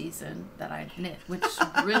my season that I knit, which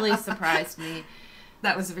really surprised me.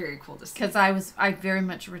 That was very cool to see. Because I very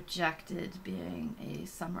much rejected being a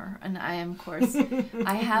summer. And I am, of course,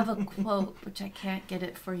 I have a quote, which I can't get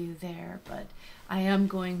it for you there, but I am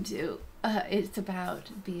going to. It's about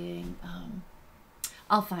being,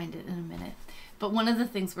 I'll find it in a minute. But one of the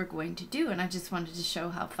things we're going to do, and I just wanted to show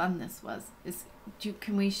how fun this was, is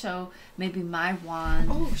can we show maybe my wand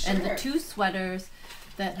and the two sweaters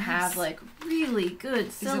that have like really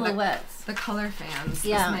good silhouettes. The color fans.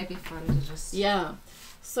 Yeah. This might be fun to just... Yeah.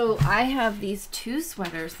 So I have these two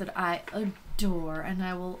sweaters that I adore, and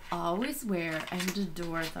I will always wear and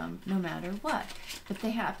adore them no matter what. But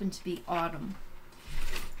they happen to be autumn.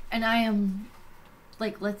 And I am,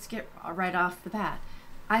 like, let's get right off the bat.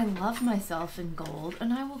 I love myself in gold,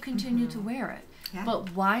 and I will continue to wear it. Yeah.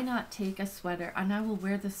 But why not take a sweater, and I will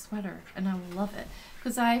wear this sweater, and I will love it.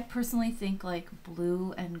 Because I personally think, like,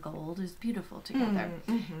 blue and gold is beautiful together.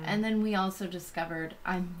 And then we also discovered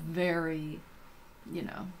I'm very, you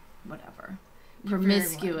know, whatever,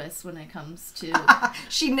 promiscuous when it comes to...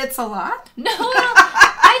 She knits a lot? No,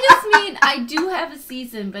 I just mean I do have a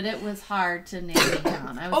season, but it was hard to nail it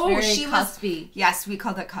down. I was very cuspy. Yes, we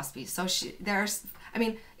called it cuspy. So I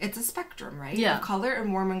mean, it's a spectrum, right? Yeah. Of color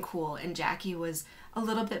and warm and cool. And Jackie was a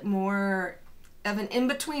little bit more of an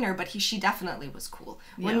in-betweener, but she definitely was cool.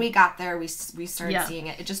 Yeah. When we got there, we started seeing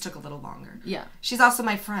it. It just took a little longer. Yeah. She's also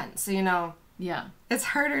my friend, so, you know. Yeah. It's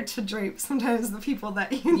harder to drape sometimes the people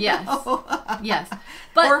that you know. Yes.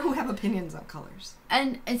 But, or who have opinions on colors.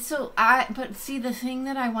 And so but see, the thing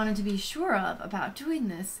that I wanted to be sure of about doing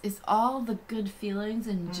this is all the good feelings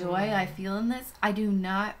and joy I feel in this. I do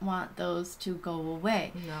not want those to go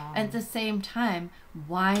away. No. At the same time,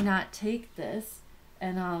 why not take this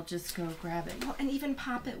and I'll just go grab it. Well, and even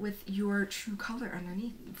pop it with your true color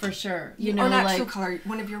underneath. For sure. You know, or not like, true color,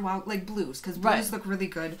 one of your wild, like blues, because blues look really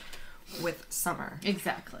good with summer.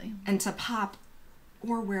 Exactly. And to pop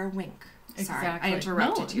or wear a wink. Exactly. Sorry, I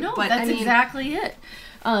interrupted you. No, but that's exactly it.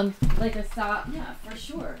 Like a sock, yeah, for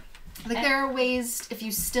sure. Like there are ways, if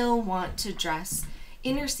you still want to dress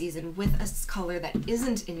in your season with a color that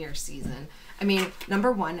isn't in your season. I mean,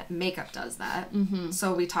 number one, makeup does that.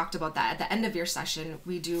 So we talked about that. At the end of your session,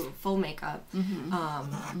 we do full makeup.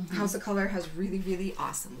 House of Color has really, really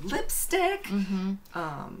awesome lipstick.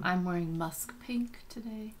 I'm wearing musk pink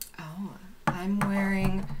today. Oh, I'm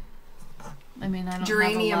wearing... I mean, I don't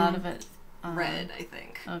geranium have a lot of it. Red, I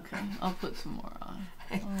think. Okay, I'll put some more on.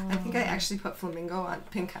 I think I actually put flamingo on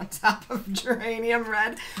pink on top of geranium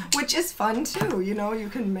red, which is fun too. You know, you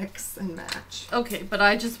can mix and match. Okay, but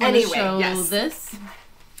I just want to show this.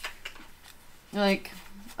 Like,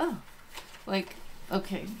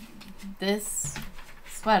 okay, this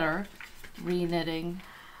sweater, re-knitting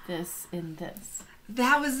this in this.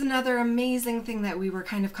 That was another amazing thing that we were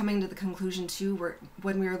kind of coming to the conclusion to,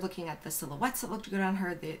 when we were looking at the silhouettes that looked good on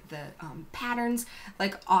her, the patterns.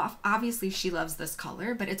 Like, obviously she loves this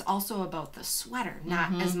color, but it's also about the sweater,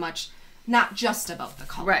 not just about the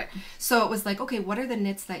color. Right. So it was like, okay, what are the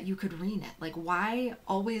knits that you could re-knit? Like, why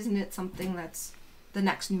always knit something that's the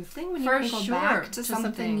next new thing when you can go back to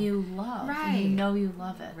something you love? Right. And you know you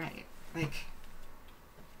love it. Right. Like,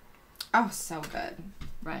 oh, so good.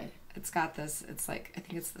 Right. It's got this, it's like, I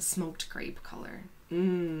think it's the smoked grape color.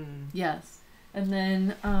 Yes. And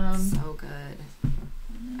then so good.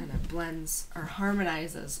 And it blends or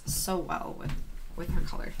harmonizes so well with her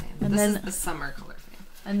color fan. And this then, is the summer color fan.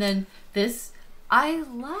 And then this I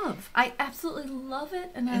absolutely love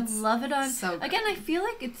it, and I love it on. So good. Again, I feel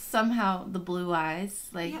like it's somehow the blue eyes.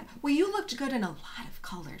 Like, yeah. Well, you looked good in a lot of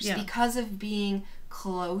colors because of being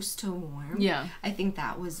close to warm. Yeah. I think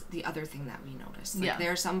that was the other thing that we noticed. Like,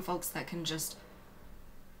 there are some folks that can just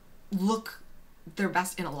look their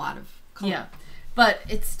best in a lot of colors. Yeah. But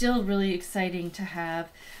it's still really exciting to have.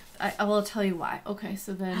 I will tell you why. Okay,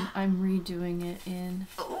 so then I'm redoing it in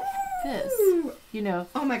this. You know.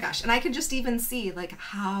 Oh my gosh. And I can just even see like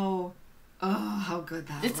how good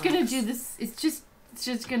that it's looks. Gonna do this. It's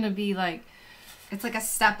just gonna be like. It's like a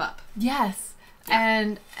step up. Yes.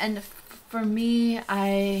 Yeah. And for me,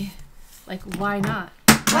 I like, why not?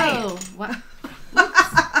 Right. Whoa. What?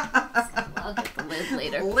 I'll get the lid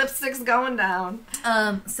later. Lipstick's going down.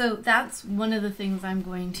 So that's one of the things I'm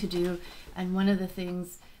going to do, and one of the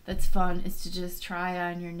things that's fun is to just try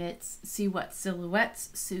on your knits, see what silhouettes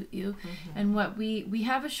suit you. And what we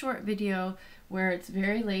have a short video where it's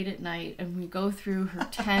very late at night, and we go through her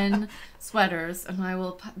 10 sweaters, and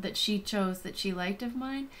that she chose that she liked of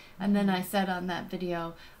mine, and then I said on that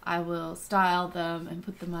video I will style them and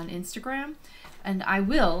put them on Instagram. And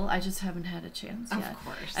I just haven't had a chance yet. Of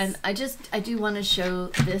course. And I do want to show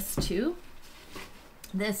this too.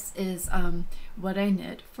 This is what I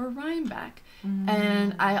knit for Rhinebeck.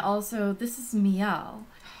 And this is MKAL.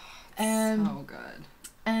 And so good.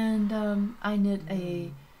 And I knit a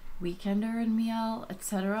weekender in MKAL,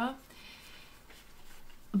 etc.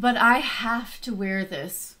 But I have to wear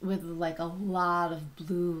this with like a lot of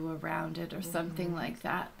blue around it or something like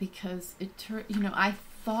that, because I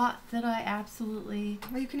thought that I absolutely...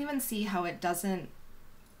 Well, you can even see how it doesn't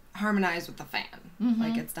harmonize with the fan.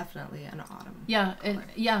 Like, it's definitely an autumn.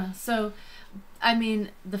 Yeah, so, I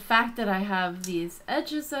mean, the fact that I have these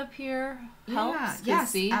edges up here helps to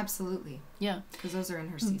see. Yes, absolutely. Yeah. Because those are in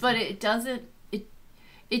her season. But it doesn't...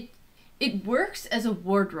 It works as a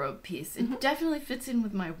wardrobe piece. It definitely fits in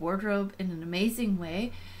with my wardrobe in an amazing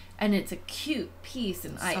way. And it's a cute piece,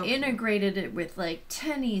 and I integrated it with like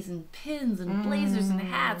tennies and pins and blazers and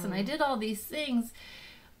hats, and I did all these things.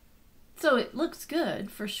 So it looks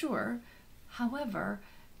good for sure. However,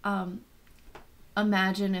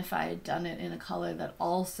 imagine if I had done it in a color that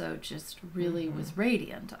also just really was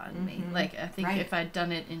radiant on me. Like, I think if I'd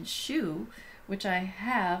done it in shoe, which I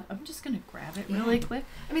have, I'm just going to grab it really quick.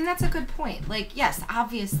 I mean, that's a good point. Like, yes,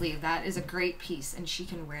 obviously that is a great piece, and she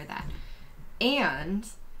can wear that. And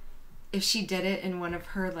if she did it in one of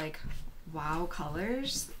her, like, wow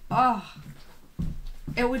colors,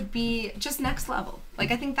 it would be just next level.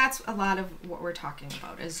 Like, I think that's a lot of what we're talking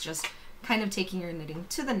about, is just kind of taking your knitting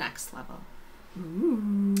to the next level.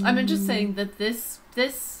 Ooh. I'm just saying that this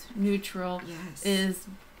neutral is,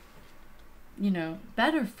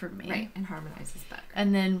 better for me. Right, and harmonizes better.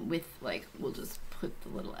 And then with, like, we'll just put the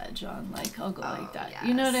little edge on, like, I'll go like that. Yes.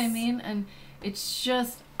 You know what I mean? And it's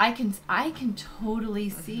just, I can totally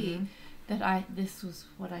see that this was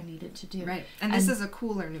what I needed to do. Right. And this is a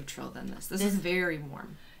cooler neutral than this. This is very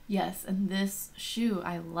warm. Yes, and this shoe,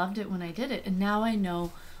 I loved it when I did it, and now I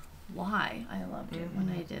know why I loved it when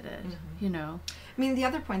I did it, I mean, the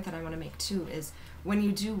other point that I want to make too is when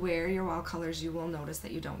you do wear your wow colors, you will notice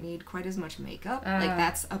that you don't need quite as much makeup. Like,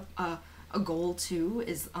 that's a goal too,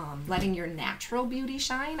 is letting your natural beauty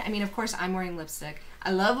shine. I mean, of course, I'm wearing lipstick.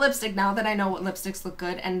 I love lipstick now that I know what lipsticks look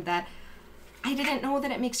good, and that I didn't know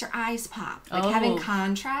that it makes your eyes pop. Like, having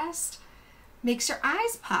contrast makes your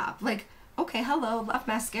eyes pop. Like, okay, hello, love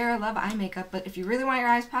mascara, love eye makeup, but if you really want your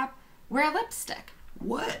eyes pop, wear a lipstick.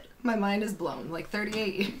 What? My mind is blown. Like,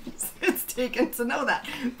 38 years it's taken to know that.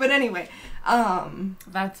 But anyway.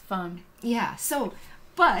 That's fun. Yeah, so,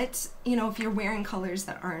 but, if you're wearing colors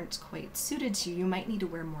that aren't quite suited to you, you might need to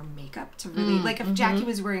wear more makeup to really, like if Jackie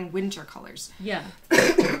was wearing winter colors. Yeah.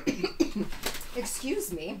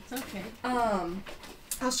 Excuse me. It's okay.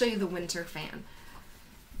 I'll show you the winter fan.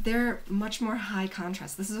 They're much more high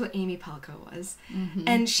contrast. This is what Amy Palko was.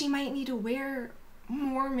 And she might need to wear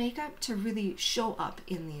more makeup to really show up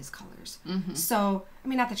in these colors. So, I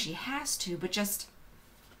mean, not that she has to, but just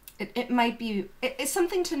it might be, it's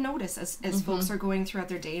something to notice as folks are going throughout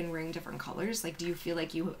their day and wearing different colors. Like, do you feel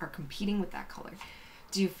like you are competing with that color?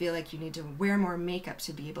 Do you feel like you need to wear more makeup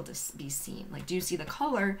to be able to be seen? Like, do you see the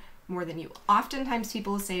color more than you? Oftentimes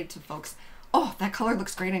people will say to folks, oh, that color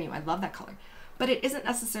looks great on you. I love that color. but it isn't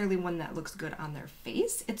necessarily one that looks good on their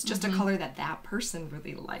face. It's just a color that that person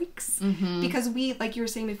really likes. Because we, like you were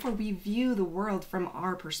saying before, we view the world from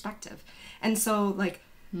our perspective. And so, like,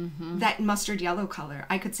 that mustard yellow color,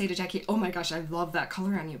 I could say to Jackie, oh my gosh, I love that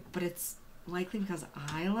color on you, but it's likely because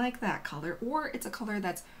I like that color, or it's a color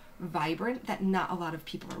that's vibrant that not a lot of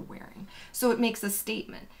people are wearing. So it makes a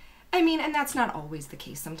statement. I mean, and that's not always the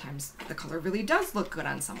case. Sometimes the color really does look good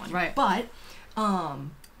on someone. Right. But,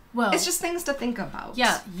 well, it's just things to think about.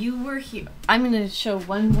 Yeah, you were here. I'm going to show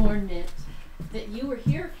one more knit that you were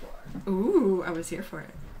here for. Ooh, I was here for it.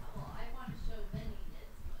 Well, I want to show many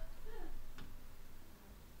knits,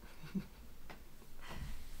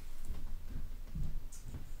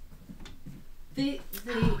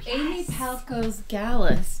 but... The Amy Palco's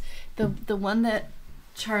Gallus, the one that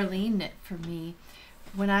Charlene knit for me,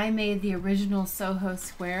 when I made the original SoHo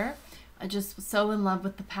square, I just was so in love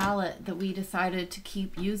with the palette that we decided to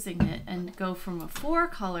keep using it and go from a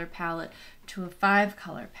 4-color palette to a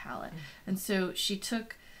 5-color palette. And so she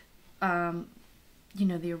took, you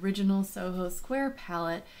know, the original SoHo square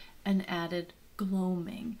palette and added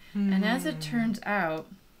gloaming. And as it turns out,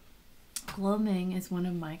 gloaming is one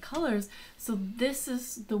of my colors, so this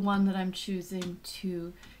is the one that I'm choosing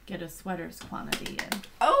to get a sweaters quantity in.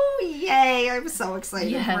 Oh, yay! I'm so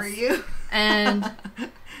excited for you. And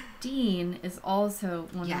Dean is also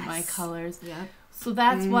one of my colors. Yep. So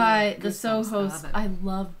that's why the SoHo's, I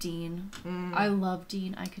love Dean. I love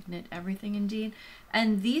Dean. I could knit everything in Dean.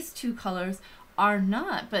 And these two colors are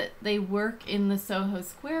not, but they work in the SoHo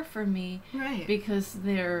square for me, right? Because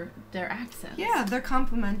they're accents. Yeah, they're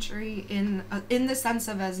complementary in the sense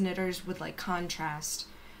of, as knitters, with like contrast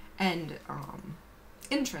and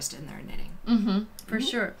interest in their knitting. For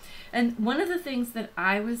sure. And one of the things that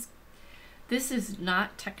this is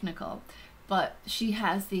not technical, but she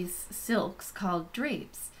has these silks called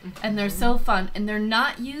drapes, and they're so fun, and they're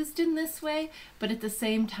not used in this way, but at the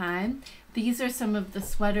same time, these are some of the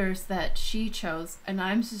sweaters that she chose, and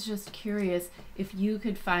I'm just curious if you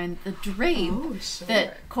could find the drape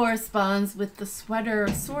that corresponds with the sweater,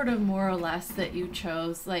 sort of more or less, that you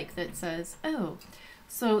chose, like that says, oh,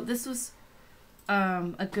 so this was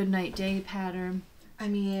a good night day pattern. I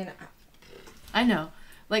mean, I know.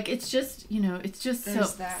 Like, it's just, you know, it's just so,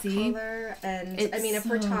 that color, and I mean, if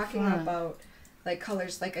we're talking about, like,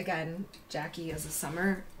 colors, like, again, Jackie is a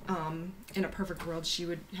summer, in a perfect world, she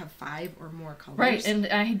would have 5 or more colors. Right, and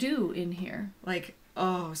I do in here. Like,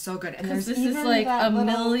 oh, so good. And there's this is like a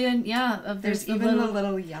million, there's even the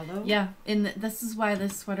little yellow. Yeah, and this is why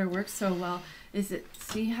this sweater works so well, is it,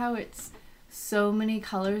 see how it's so many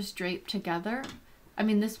colors draped together? I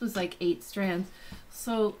mean, this was like 8 strands.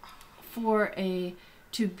 So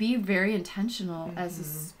to be very intentional as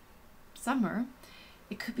a summer,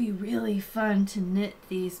 it could be really fun to knit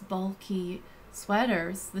these bulky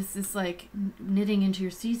sweaters. This is like knitting into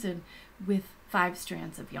your season with 5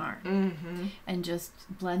 strands of yarn and just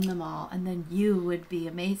blend them all, and then you would be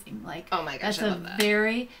amazing. Like, oh my gosh, that's a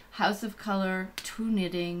very House of Color 2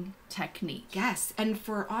 knitting technique. Yes, and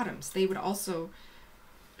for autumns, they would also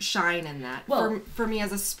shine in that. Well, for me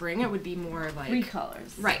as a spring, it would be more like 3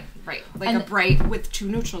 colors. Right. Like a bright with 2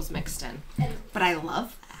 neutrals mixed in. But I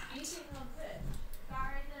love that. Speaking of which,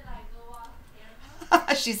 sorry that I go off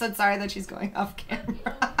camera. She said sorry that she's going off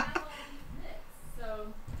camera.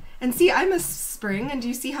 So. And see, I'm a spring, and do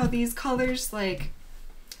you see how these colors, like,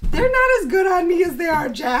 they're not as good on me as they are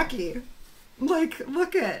Jackie. Like,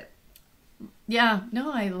 look at. Yeah,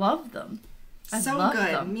 no, I love them. So love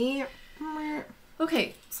good. Them. Me.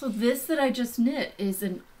 Okay, so this that I just knit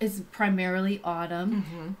is primarily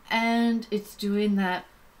autumn, and it's doing that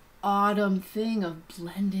autumn thing of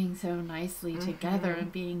blending so nicely together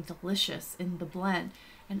and being delicious in the blend.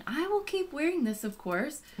 And I will keep wearing this, of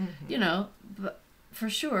course, you know, but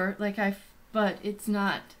for sure. Like but it's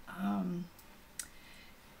not.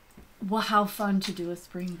 Well, how fun to do a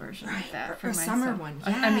spring version of that for a my summer one.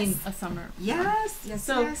 Yes. I mean, a summer. Yes.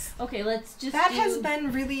 So, okay, let's just. That has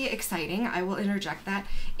been really exciting. I will interject that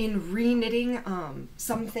in re-knitting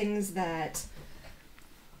some things that,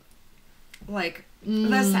 like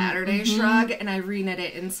the Saturday shrug, and I re-knit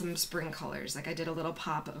it in some spring colors. Like I did a little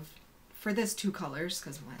pop of, for this 2 colors,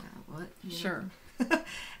 because why not? What? Yeah. Sure.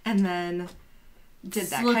 And then did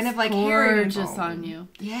that looks kind of like gorgeous on you.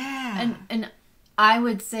 Yeah. And I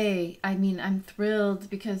would say, I mean, I'm thrilled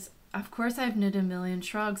because, of course, I've knit a million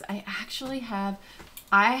shrugs. I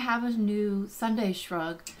have a new Sunday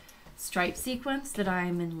shrug stripe sequence that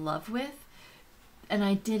I'm in love with, and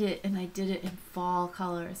I did it in fall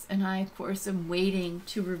colors, and I, of course, am waiting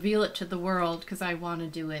to reveal it to the world because I want to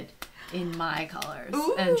do it in my colors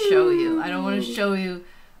and show you. I don't want to show you,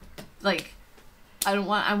 like, I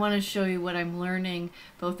want to show you what I'm learning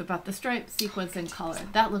both about the stripe, sequence, and color.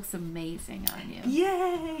 That looks amazing on you.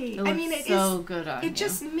 Yay! It looks so good on you. It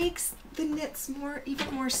just makes the knits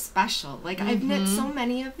even more special. Like I've knit so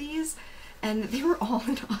many of these, and they were all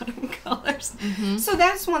in autumn colors. So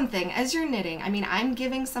that's one thing. As you're knitting, I mean, I'm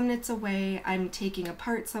giving some knits away. I'm taking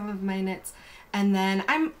apart some of my knits. And then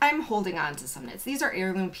I'm holding on to some knits. These are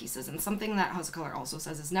heirloom pieces, and something that House of Color also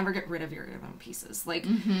says is never get rid of your heirloom pieces. Like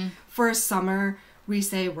for a summer, we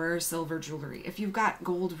say wear silver jewelry. If you've got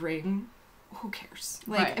gold ring, who cares?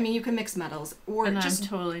 Like I mean, you can mix metals, or and just I'm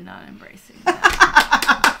totally not embracing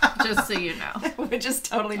that. Just so you know, which is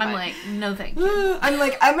totally fine. I'm like, no, thank you. I'm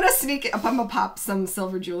like, I'm gonna sneak it up. I'm gonna pop some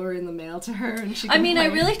silver jewelry in the mail to her, and she can I mean, play. I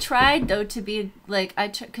really tried though to be like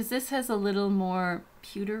because this has a little more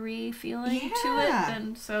pewtery feeling to it,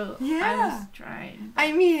 and so I was trying.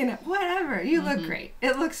 I mean, whatever. You look great.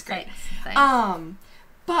 It looks great. Thanks.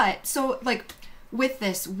 But so like with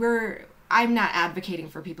this, I'm not advocating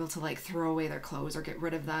for people to like throw away their clothes or get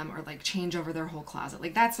rid of them or like change over their whole closet.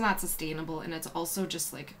 Like that's not sustainable, and it's also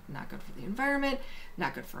just like not good for the environment,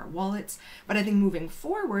 not good for our wallets. But I think moving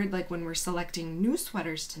forward, like when we're selecting new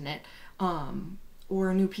sweaters to knit,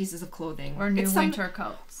 or new pieces of clothing. Or new winter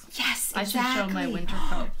coats. Yes, exactly. I should show my winter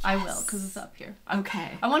coat. Yes. I will, because it's up here.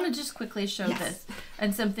 Okay. I want to just quickly show this,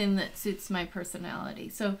 and something that suits my personality.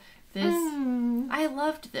 So this, I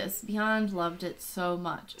loved this. Beyond loved it so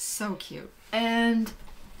much. So cute. And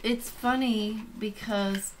it's funny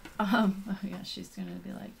because, oh yeah, she's going to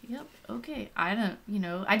be like, yep, okay. I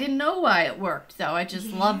didn't know why it worked, though. I just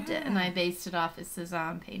loved it, and I based it off of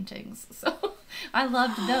Cezanne paintings. So I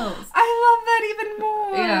loved those. I love that even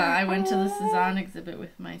more. Yeah, I went to the Cezanne exhibit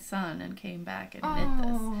with my son and came back and knit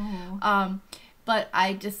this. But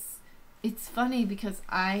it's funny because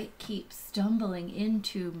I keep stumbling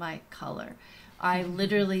into my color. I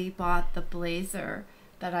literally bought the blazer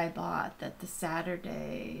that I bought that the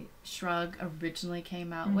Saturday Shrug originally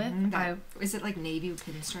came out with. Is it like navy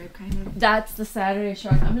pinstripe kind of? That's the Saturday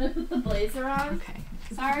Shrug. I'm going to put the blazer on. Okay.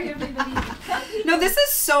 Sorry, everybody. No, this is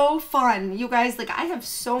so fun. You guys, like, I have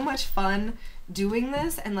so much fun doing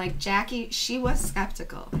this. And, like, Jackie, she was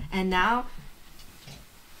skeptical. And now...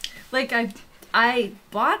 Like, I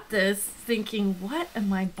bought this thinking, what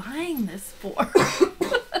am I buying this for?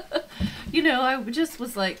 I just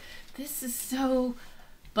was like, this is so...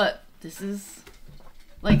 But this is,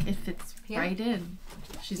 like, it fits right in.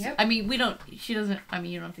 I mean, she doesn't, I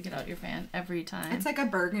mean, you don't have to get out your fan every time. It's like a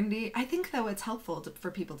burgundy. I think, though, it's helpful for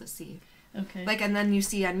people to see. Okay. Like, and then you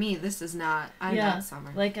see on me, this is not, I'm not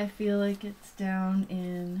summer. Like, I feel like it's down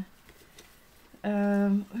in,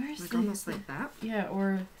 where's like almost like that? Yeah,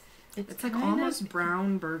 or it's like almost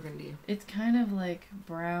brown burgundy. It's kind of like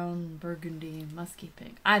brown burgundy musky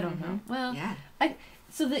pink. I don't know. Well, here's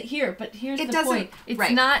the point.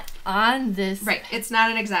 It's not on this. Right. It's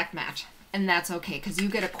not an exact match. And that's okay, because you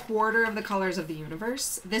get a quarter of the colors of the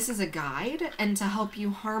universe. This is a guide, and to help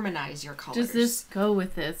you harmonize your colors. Does this go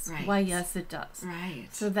with this? Right. Why, yes, it does. Right.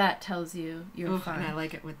 So that tells you you're fine. And I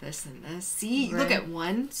like it with this and this. See, look at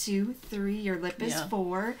 1, 2, 3. Your lip is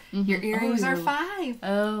 4. Your earrings are 5.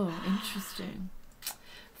 Oh, interesting.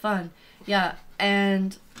 Fun. Yeah,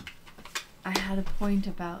 and... I had a point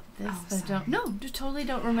about this, but totally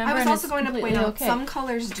don't remember. I was also going to point out some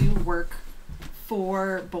colors do work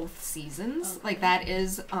for both seasons. Like that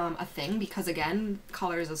is a thing because again,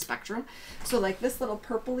 color is a spectrum. So like this little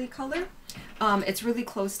purpley color, it's really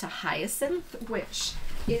close to hyacinth, which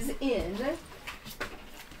is in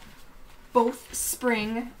both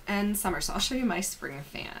spring and summer. So I'll show you my spring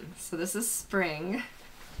fan. So this is spring.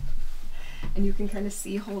 And you can kind of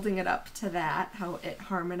see holding it up to that, how it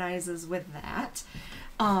harmonizes with that.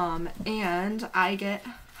 And I get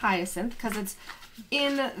hyacinth because it's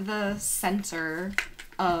in the center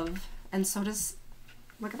of, and so does,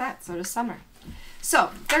 look at that, so does summer. So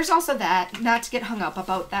there's also that, not to get hung up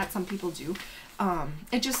about that, some people do.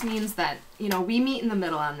 It just means that, we meet in the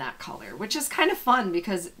middle on that color, which is kind of fun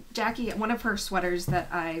because Jackie, one of her sweaters that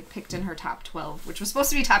I picked in her top 12, which was supposed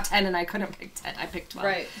to be top 10 and I couldn't pick 10, I picked 12.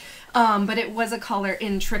 Right. But it was a color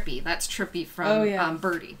in Trippy. That's Trippy from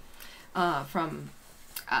Birdie, from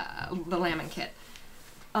the Lamb kit.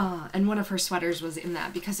 And one of her sweaters was in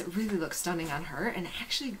that because it really looks stunning on her and it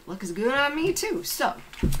actually looks good on me too. So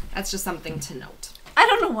that's just something to note. I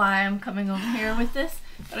don't know why I'm coming over here with this,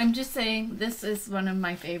 but I'm just saying this is one of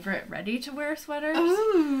my favorite ready-to-wear sweaters.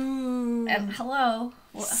 Ooh. And hello.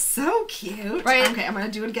 So cute. Right. Okay, I'm going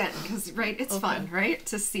to do it again because, it's fun, right?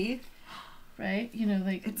 To see. Right?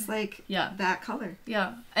 It's like that color.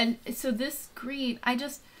 Yeah. And so this green,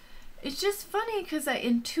 it's just funny because I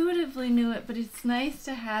intuitively knew it, but it's nice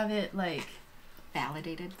to have it like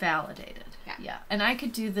Validated. Validated. Yeah. Yeah. And I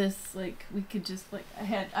could do this, like, we could just, like,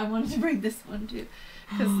 I wanted to bring this one too.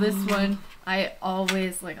 Because this one, I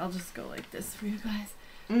always, like, I'll just go like this for you guys.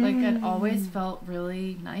 Like, it always felt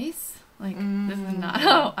really nice. Like, this is not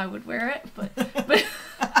how I would wear it, but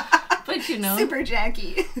you know. Super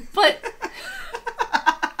Jackie. But,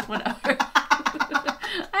 whatever.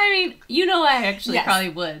 I mean, you know, I actually probably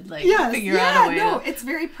would, like, figure out a way to... it's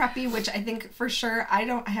very preppy, which I think, for sure, I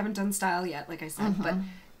haven't done style yet, like I said, but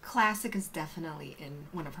classic is definitely in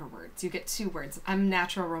one of her words. You get 2 words. I'm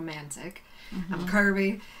natural romantic. I'm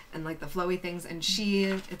curvy and like the flowy things, and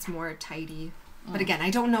it's more tidy. But again, I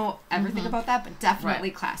don't know everything about that, but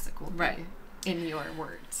definitely classic will be in your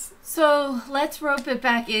words. So let's rope it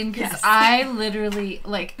back in, because I literally,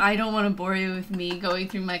 like, I don't want to bore you with me going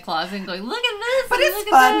through my closet and going, look at this, but it's look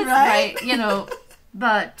fun, at this. Right? You know,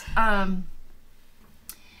 but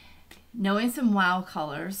knowing some wow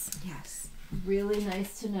colors. Yes. Really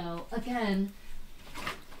nice to know. Again,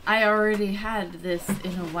 I already had this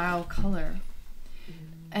in a wow color.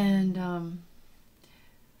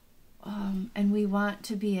 And we want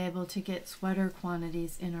to be able to get sweater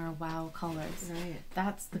quantities in our wow colors. Right.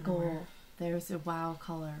 That's the goal. There's a wow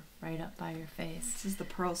color right up by your face. This is the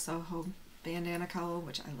Pearl SoHo bandana color,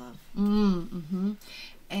 which I love.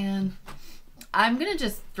 And I'm gonna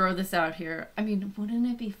just throw this out here. I mean, wouldn't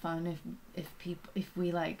it be fun if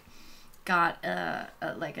we like got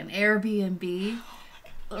like an Airbnb,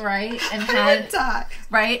 right? And had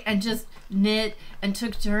right, and just knit and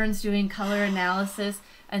took turns doing color analysis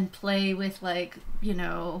and play with, like, you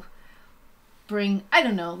know, I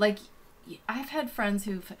don't know, like, I've had friends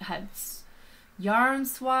who've had yarn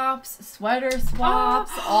swaps, sweater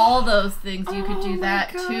swaps, all those things. You could do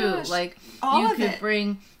that too. Like, you could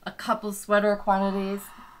bring a couple sweater quantities.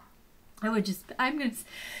 I'm gonna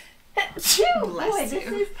bless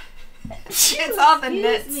you. It's all the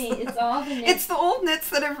knits. It's all the knits. It's the old knits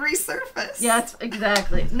that have resurfaced. Yes,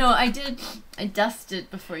 exactly. No, I dusted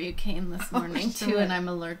before you came this morning too, and I'm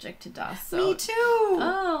allergic to dust. So. Me too.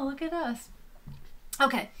 Oh, look at us.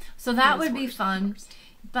 Okay, so that would be fun,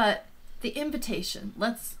 but the invitation.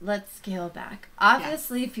 Let's scale back.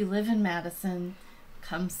 Obviously, if you live in Madison,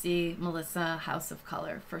 come see Melissa House of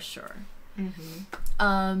Color for sure.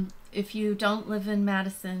 If you don't live in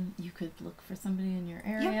Madison, you could look for somebody in your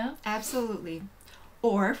area. Yep, absolutely.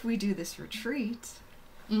 Or if we do this retreat,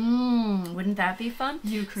 wouldn't that be fun?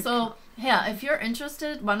 You could. So yeah, if you're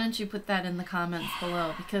interested, why don't you put that in the comments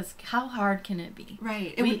below? Because how hard can it be?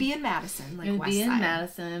 Right. It would be in Madison, like it would West be in Side.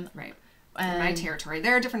 Madison, right? In my territory.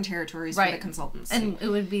 There are different territories for the consultants, and it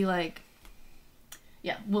would be like.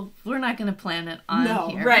 Yeah, well, we're not going to plan it on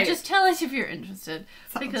here. Right. But just tell us if you're interested,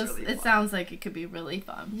 because really it sounds like it could be really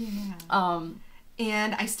fun. Yeah.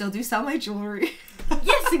 And I still do sell my jewelry.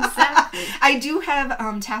 Yes, exactly. I do have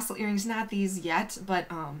tassel earrings, not these yet, but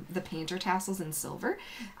the painter tassels in silver.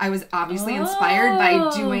 I was obviously inspired by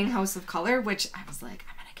doing House of Color, which I was like,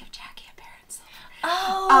 I'm going to give Jackie a pair in silver.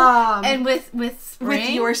 Oh, and with spring? With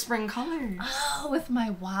your spring colors. Oh, with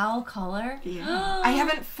my wow color? Yeah. I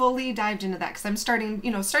haven't fully dived into that because I'm starting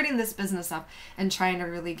this business up and trying to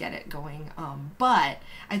really get it going. But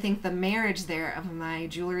I think the marriage there of my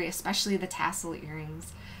jewelry, especially the tassel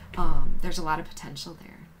earrings, there's a lot of potential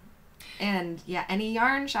there. And yeah, any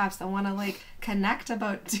yarn shops that want to like connect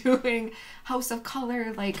about doing House of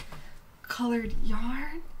Color, like colored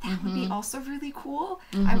yarn, that would be also really cool.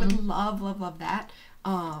 I would love that.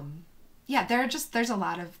 Yeah, there's a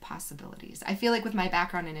lot of possibilities. I feel like with my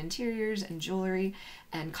background in interiors and jewelry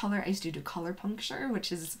and color, I used to do color puncture,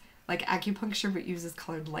 which is like acupuncture but uses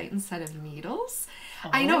colored light instead of needles.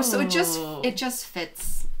 I know, so it just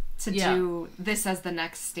fits to do this as the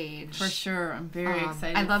next stage. For sure. I'm very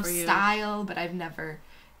excited. I love for you. style, but I've never,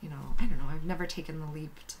 I don't know, I've never taken the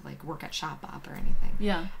leap to like work at Shop Op or anything.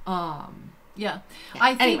 Yeah. Yeah.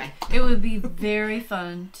 I think it would be very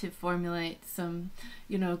fun to formulate some,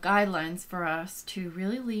 guidelines for us to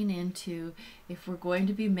really lean into if we're going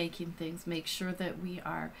to be making things, make sure that we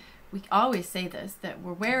always say this, that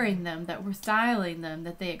we're wearing them, that we're styling them,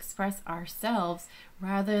 that they express ourselves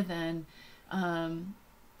rather than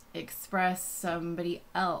express somebody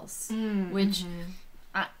else, which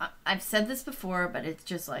I've said this before, but it's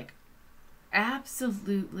just like,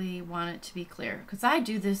 absolutely want it to be clear because I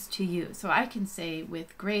do this to you, so I can say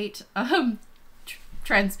with great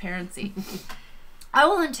transparency. I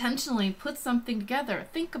will intentionally put something together,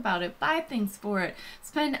 think about it, buy things for it,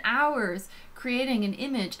 spend hours creating an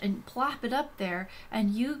image and plop it up there,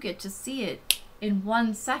 and you get to see it in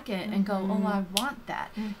 1 second and go, oh, I want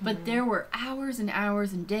that. But there were hours and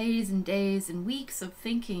hours and days and weeks of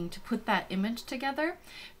thinking to put that image together,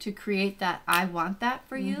 to create that I want that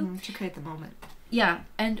for you. To create the moment. Yeah,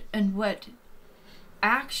 and what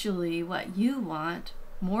you want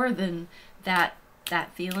more than that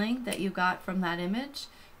feeling that you got from that image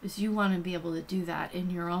is you want to be able to do that in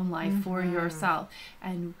your own life for yourself.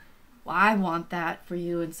 And I want that for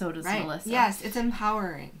you, and so does Melissa. Yes, it's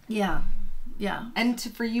empowering. Yeah. Yeah. And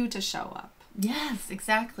for you to show up. Yes,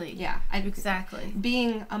 exactly. Yeah. Exactly.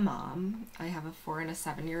 Being a mom, I have a 4 and a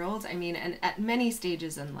 7-year-old. I mean, and at many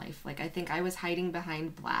stages in life, like I think I was hiding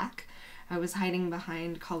behind black. I was hiding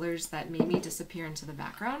behind colors that made me disappear into the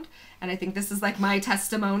background. And I think this is like my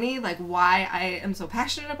testimony, like why I am so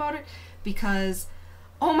passionate about it, because,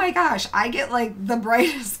 oh my gosh, I get like the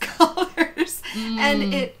brightest colors.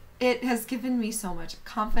 And it has given me so much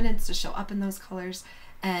confidence to show up in those colors,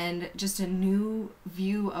 and just a new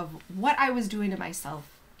view of what I was doing to myself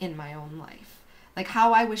in my own life. Like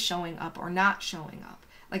how I was showing up or not showing up.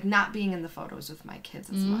 Like not being in the photos with my kids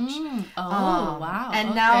as much. Oh, wow.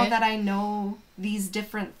 And now that I know these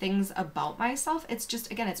different things about myself, it's just,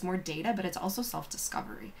 again, it's more data, but it's also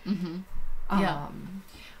self-discovery. Yeah.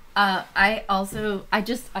 I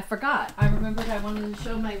forgot. I remembered I wanted to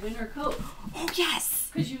show my winter coat. Oh, yes.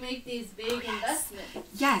 Because you make these big investments.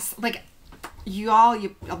 Yes. Like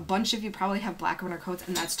a bunch of you probably have black winter coats,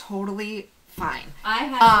 and that's totally fine. I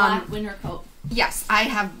have black winter coat. Yes, I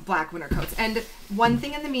have black winter coats. And one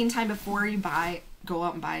thing in the meantime, before you go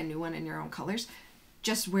out and buy a new one in your own colors,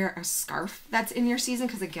 just wear a scarf that's in your season,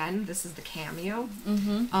 because again, this is the cameo.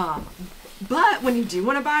 But when you do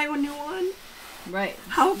want to buy a new one, right,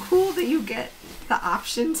 how cool that you get the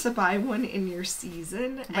option to buy one in your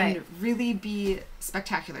season and really be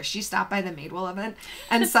spectacular. She stopped by the Madewell event,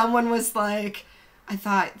 and someone was like, I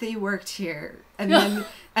thought they worked here. And then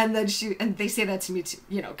and they say that to me too,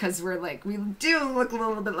 you know, because we're like, we do look a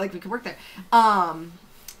little bit like we could work there.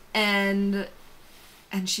 And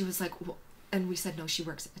she was like, well, and we said, no, she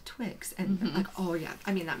works at Twigs. And I'm like, oh yeah,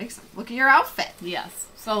 I mean, that makes sense. Look at your outfit. Yes.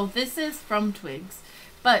 So this is from Twigs,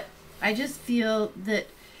 but I just feel that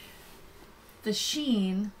the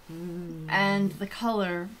sheen and the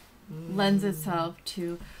color lends itself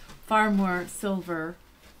to far more silver,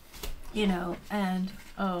 you know, and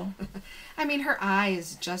I mean, her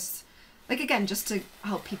eyes just, like, again, just to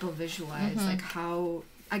help people visualize, like, how,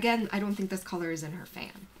 again, I don't think this color is in her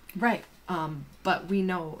fan. Right. But we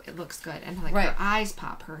know it looks good. And, like, her eyes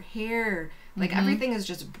pop, her hair, like, everything is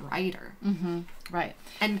just brighter. Right.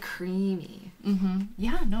 And creamy.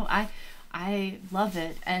 Yeah, no, I love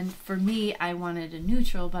it. And for me, I wanted a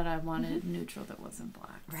neutral, but I wanted a neutral that wasn't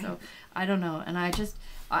black. Right. So, I don't know. And I just,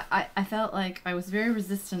 I felt like I was very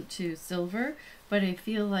resistant to silver, but I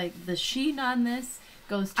feel like the sheen on this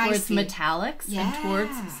goes towards metallics and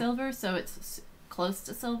towards silver, so it's close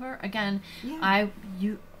to silver. Again,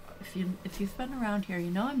 if you've been around here,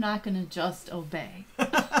 you know I'm not going to just obey.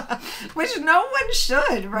 Which no one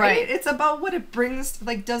should, right? It's about what it brings,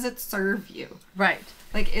 like, does it serve you? Right.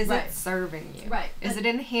 Like, is it serving you? Right. Is it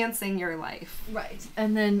enhancing your life? Right.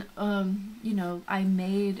 And then, you know, I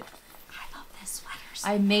love this sweater so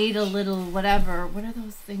I made a little whatever. What are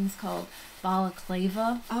those things called?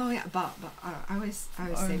 Balaclava? Oh, yeah. I always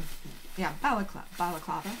say, yeah, balaclava.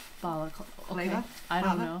 Okay. I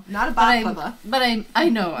don't know. Not a balaclava. But I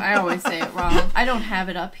know. I always say it wrong. I don't have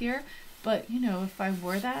it up here. But, you know, if I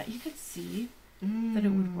wore that, you could see that it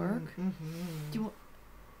would work. Do you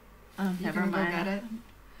never mind. Go get it?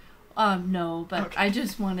 No, but okay. I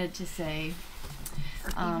just wanted to say.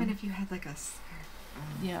 Or even if you had like a skirt.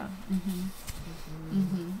 Yeah.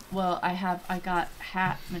 Well, I got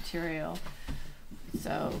hat material,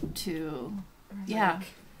 so like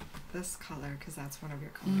this color, because that's one of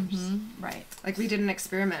your colors. Right. Like, we did an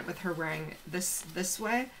experiment with her wearing this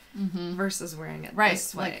way versus wearing it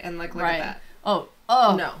this way, and like look at that. Oh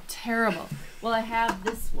no, terrible. Well, I have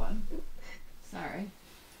this one. Sorry.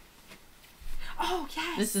 Oh,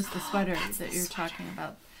 yes. This is the sweater that you're talking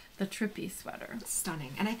about. The trippy sweater.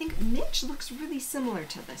 Stunning. And I think Midge looks really similar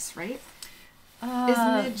to this, right? Is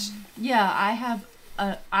Midge? Yeah, I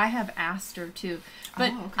have asked her too.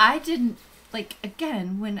 But I didn't, like,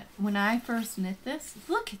 again, when I first knit this,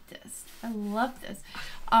 look at this. I love this.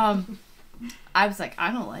 I was like,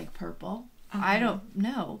 I don't like purple. I don't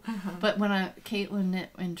know. But when Caitlin knit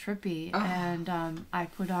in Trippy, and I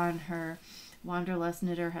put on her Wanderlust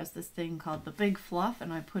Knitter has this thing called the Big Fluff,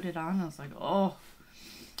 and I put it on, and I was like, oh.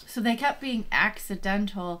 So they kept being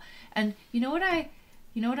accidental, and you know what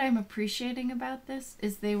I'm appreciating about this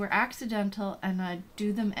is they were accidental, and I'd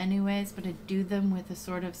do them anyways, but I'd do them with a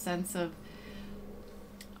sort of sense of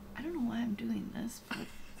I don't know why I'm doing this, but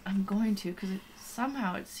I'm going to, because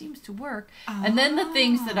somehow it seems to work. And then the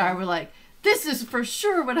things that I were like, this is for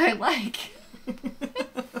sure what I like.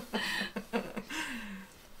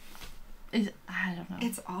 I don't know.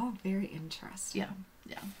 It's all very interesting.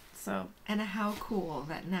 Yeah. So. And how cool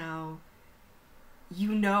that now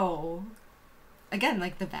you know, again,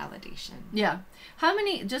 like the validation. Yeah. How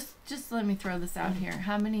many, just let me throw this out here.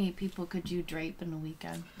 How many people could you drape in a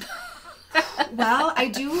weekend? Well, I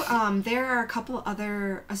do. There are a couple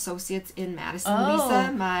other associates in Madison,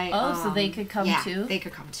 Lisa. So they could come too? They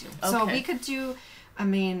could come too. Okay. So we could do, I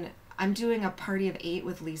mean, I'm doing a party of 8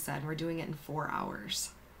 with Lisa, and we're doing it in 4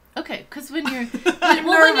 hours. Okay, because when you're I'm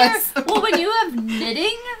nervous. when you have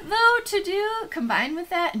knitting though to do combined with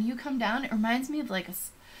that, and you come down, it reminds me of like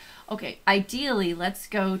okay, ideally, let's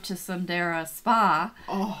go to Sundara Spa,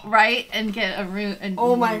 right, and get a room. And,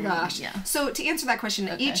 oh my gosh! Yeah. So to answer that question,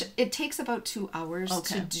 it takes about 2 hours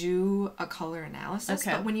Okay. to do a color analysis.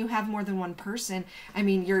 Okay. But when you have more than one person, I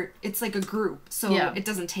mean, it's like a group, so it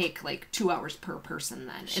doesn't take like 2 hours per person.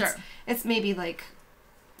 Then Sure. It's maybe like,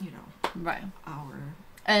 Right. hour.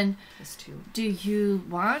 And plus 2. do you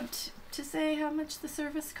want to say how much the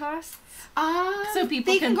service costs? So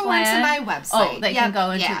people they can go plan. onto my website. Oh, they can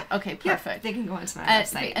go into. Okay, perfect. Yep, they can go onto my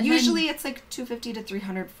website. And Usually it's like $250 to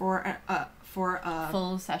 $300 for a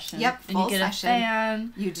full session. Yep, and full you get session. A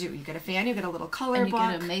fan. You do. You get a fan. You get a little color and book.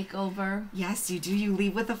 You get a makeover. Yes, you do. You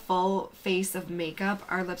leave with a full face of makeup.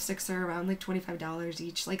 Our lipsticks are around like $25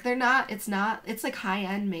 each. Like they're not. It's like high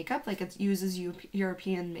end makeup. Like it uses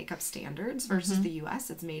European makeup standards versus the U.S.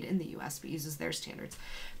 It's made in the U.S. but uses their standards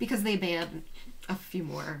because they ban a few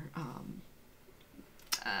more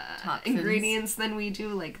ingredients than we do.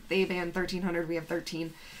 Like they ban 1,300. We have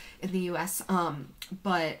 13 in the U.S.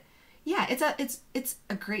 But yeah, it's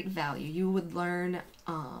a great value. You would learn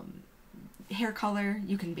hair color.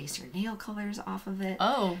 You can base your nail colors off of it.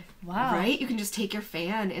 Oh, wow. Right? You can just take your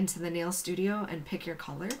fan into the nail studio and pick your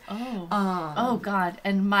color. Oh. Oh, God.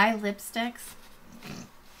 And my lipsticks...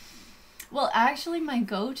 Well, actually, my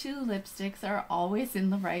go-to lipsticks are always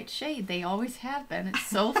in the right shade. They always have been. It's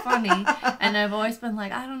so funny. And I've always been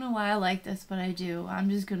like, I don't know why I like this, but I do. I'm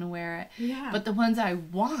just going to wear it. Yeah. But the ones I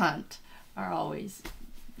want are always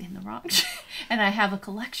in the wrong shade. And I have a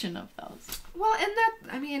collection of those. Well, and that,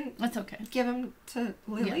 I mean... That's okay. Give them to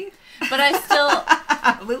Lily. Yeah. But I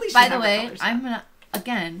still... Lily should by have the her way, colors I'm going to...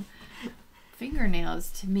 Again, fingernails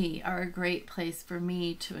to me are a great place for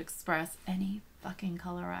me to express any fucking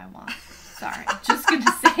color I want. Sorry, just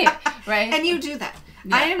gonna say it, right? And you do that.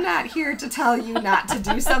 Yeah. I am not here to tell you not to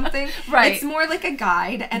do something. Right. It's more like a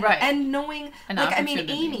guide and knowing. An like I mean,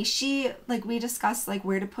 opportunity. Amy, she like we discussed like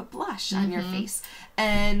where to put blush on your face,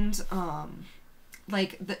 and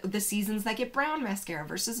like the seasons that get brown mascara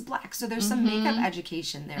versus black. So there's some makeup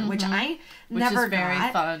education there, which I never is very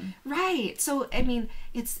got. fun. Right. So I mean,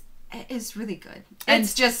 it's really good.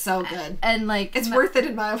 It's just so good. And like it's worth it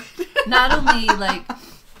in my opinion. Not only like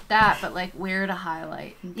that, but like where to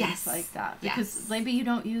highlight and things Yes. like that. Because Yes. maybe you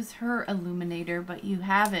don't use her illuminator, but you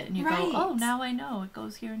have it and you Right. go, oh, now I know it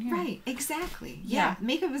goes here and here. Right, exactly. Yeah. Yeah.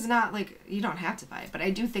 Makeup is not like, you don't have to buy it, but I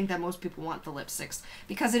do think that most people want the lipsticks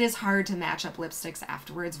because it is hard to match up lipsticks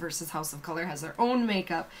afterwards versus House of Color has their own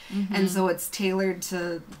makeup. And so it's tailored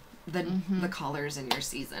to the colors in your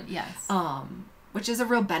season. Yes. Which is a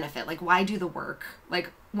real benefit. Like, why do the work?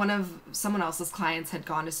 Like, someone else's clients had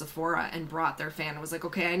gone to Sephora and brought their fan and was like,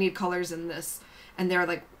 okay, I need colors in this. And they're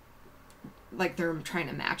like they're trying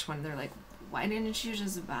to match one. They're like, why didn't you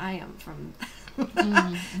just buy them from...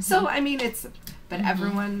 So, I mean, but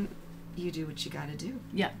everyone, you do what you gotta do.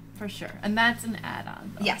 Yeah, for sure. And that's an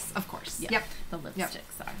add-on, though. Yes, of course. Yeah, Yep. the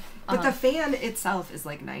lipsticks are. But the fan itself is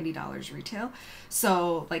like $90 retail.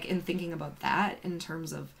 So, like, in thinking about that in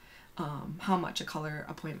terms of how much a color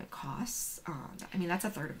appointment costs, I mean, that's a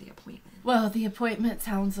third of the appointment. Well, the appointment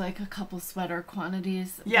sounds like a couple sweater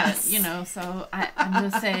quantities. Yes. But, so I'm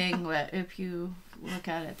just saying that if you look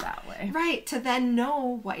at it that way. Right, to then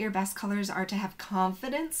know what your best colors are, to have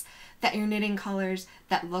confidence that you're knitting colors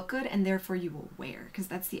that look good and therefore you will wear, because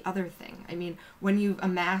that's the other thing. I mean, when you've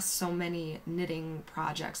amassed so many knitting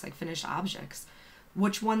projects, like finished objects,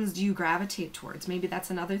 which ones do you gravitate towards? Maybe that's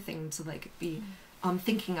another thing to like be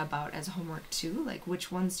thinking about as homework too, like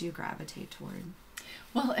which ones do you gravitate toward?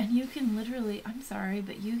 Well, and you can literally, I'm sorry,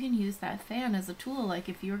 but you can use that fan as a tool. Like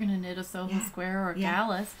if you're going to knit a SoHo square or a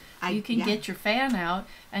gallus, you can get your fan out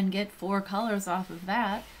and get 4 colors off of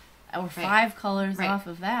that or 5 colors off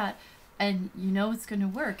of that. And you know it's going to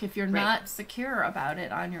work if you're not secure about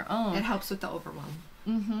it on your own. It helps with the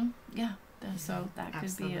overwhelm. Yeah. So that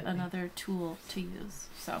could be another tool to use.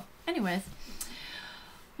 So anyways,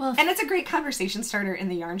 Well, and it's a great conversation starter in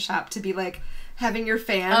the yarn shop to be like having your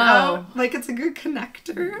fan out. Like, it's a good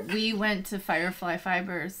connector. We went to Firefly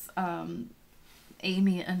Fibers,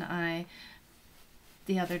 Amy and I,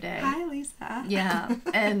 the other day. Hi, Lisa. Yeah,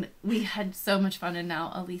 and we had so much fun, and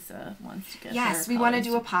now Elisa wants to get Yes, her we want to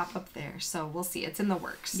colors. do a pop-up there, so we'll see. It's in the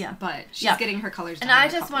works. Yeah. But she's getting her colors done. And I in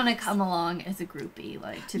a just couple want to weeks. come along as a groupie,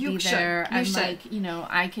 like, to You be should. there, You and, should. like, you know,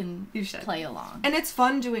 I can You should. play along. And it's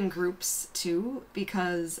fun doing groups, too,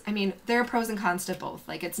 because, I mean, there are pros and cons to both.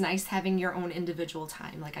 Like, it's nice having your own individual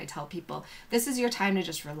time. Like, I tell people, this is your time to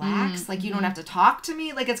just relax. Like, you don't have to talk to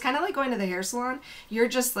me. Like, it's kind of like going to the hair salon. You're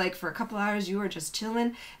just, like, for a couple hours, you are just chilling.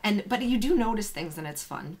 But you do notice things, and it's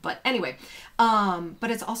fun. But anyway, but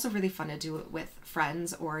it's also really fun to do it with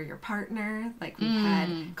friends or your partner. Like, we've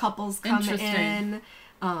had couples come in,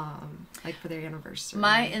 like, for their anniversary.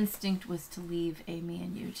 My instinct was to leave Amy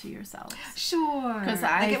and you to yourselves. Sure. 'Cause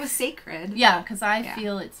like, it was sacred. Yeah, because I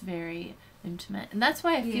feel it's very intimate. And that's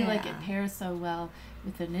why I feel like it Yeah. pairs so well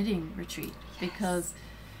with the knitting retreat. Because,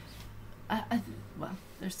 well,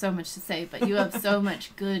 there's so much to say, but you have so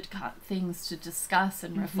much good things to discuss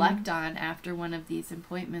and reflect on after one of these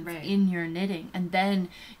appointments in your knitting. And then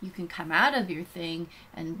you can come out of your thing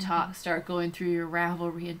and start going through your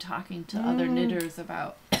Ravelry and talking to other knitters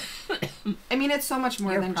about I mean, it's so much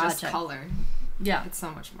more Your than project. just color. Yeah. It's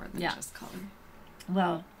so much more than just color.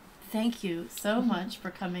 Well, thank you so much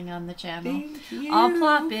for coming on the channel. Thank you I'll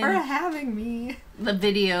plop in for having me. the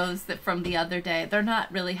videos that from the other day. They're not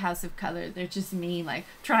really House of Color. They're just me, like,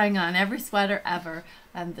 trying on every sweater ever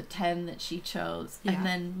and the 10 that she chose. Yeah. And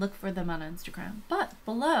then look for them on Instagram. But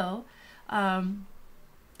below,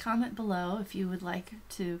 comment below if you would like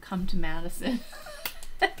to come to Madison.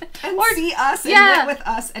 And see us and knit with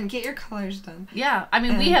us and get your colors done. Yeah, I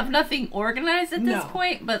mean, we have nothing organized at this No.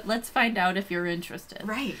 point, but let's find out if you're interested.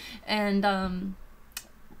 Right. And and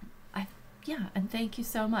thank you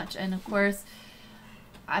so much. And of course,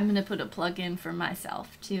 I'm gonna put a plug in for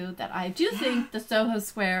myself too, that I do think the Soho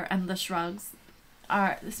Square and the Shrugs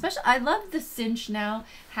are especially. I love the cinch now,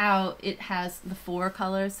 how it has the 4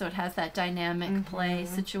 colors, so it has that dynamic play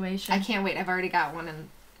situation. I can't wait. I've already got one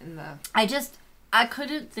in the. I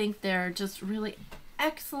couldn't think they're just really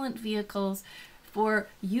excellent vehicles for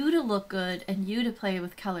you to look good and you to play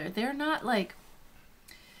with color. They're not like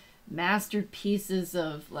masterpieces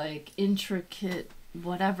of like intricate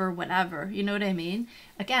whatever, you know what I mean?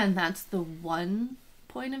 Again, that's the one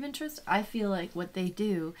point of interest. I feel like what they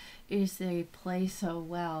do is they play so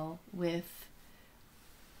well with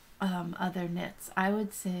other knits. I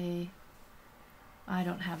would say, I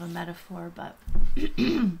don't have a metaphor, but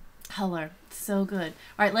color, so good.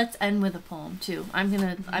 All right, let's end with a poem too. I'm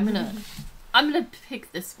gonna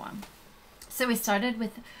pick this one. So we started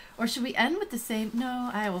with, or should we end with the same? No,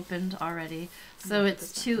 I opened already. So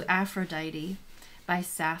it's To Aphrodite by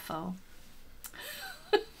Sappho.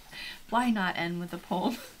 Why not end with a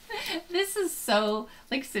poem? This is so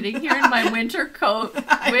like sitting here in my winter coat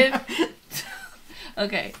with.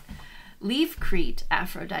 Okay, leave Crete,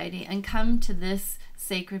 Aphrodite, and come to this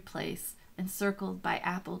sacred place, encircled by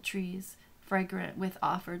apple trees, fragrant with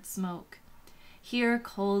offered smoke. Here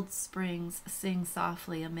cold springs sing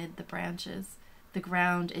softly amid the branches. The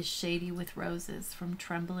ground is shady with roses from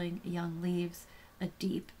trembling young leaves. A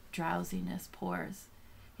deep drowsiness pours.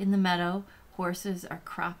 In the meadow, horses are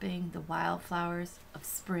cropping the wildflowers of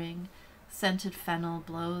spring. Scented fennel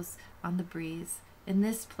blows on the breeze. In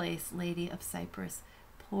this place, Lady of Cyprus,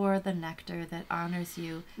 pour the nectar that honors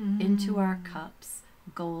you into our cups,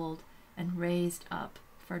 gold and raised up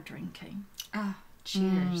for drinking. Ah,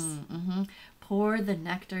 cheers. Pour the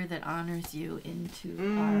nectar that honors you into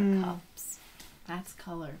our cups. That's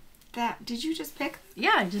color. Did you just pick?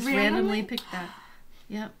 Yeah, I just randomly picked that.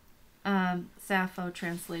 Yep. Sappho,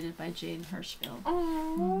 translated by Jane Hirschfield.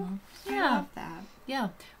 Oh, I love that. Yeah.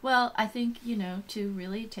 Well, I think, to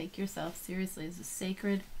really take yourself seriously as a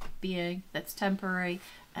sacred being that's temporary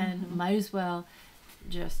and might as well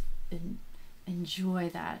just enjoy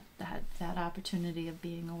that opportunity of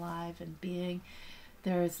being alive and being.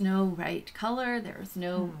 There is no right color. There is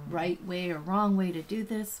no right way or wrong way to do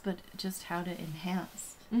this, but just how to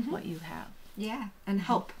enhance what you have. Yeah, and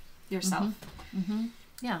help yourself.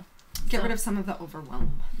 Yeah. Get rid of some of the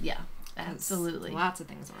overwhelm. Yeah, absolutely. Lots of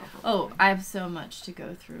things are overwhelming. Oh, I have so much to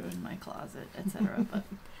go through in my closet, etc. but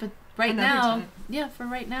right now, for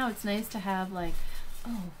right now, it's nice to have like,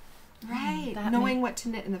 knowing what to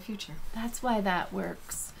knit in the future. That's why that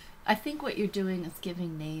works. I think what you're doing is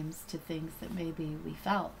giving names to things that maybe we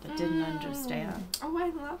felt but didn't understand. Oh, I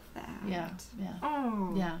love that. Yeah.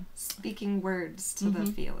 Oh. Yeah. Speaking words to the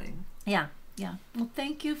feeling. Yeah. Yeah. Well,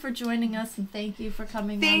 thank you for joining us, and thank you for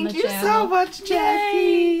coming on Thank the you channel. so much, Jackie.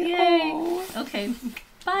 Yay! Oh. Okay.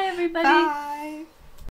 Bye, everybody. Bye.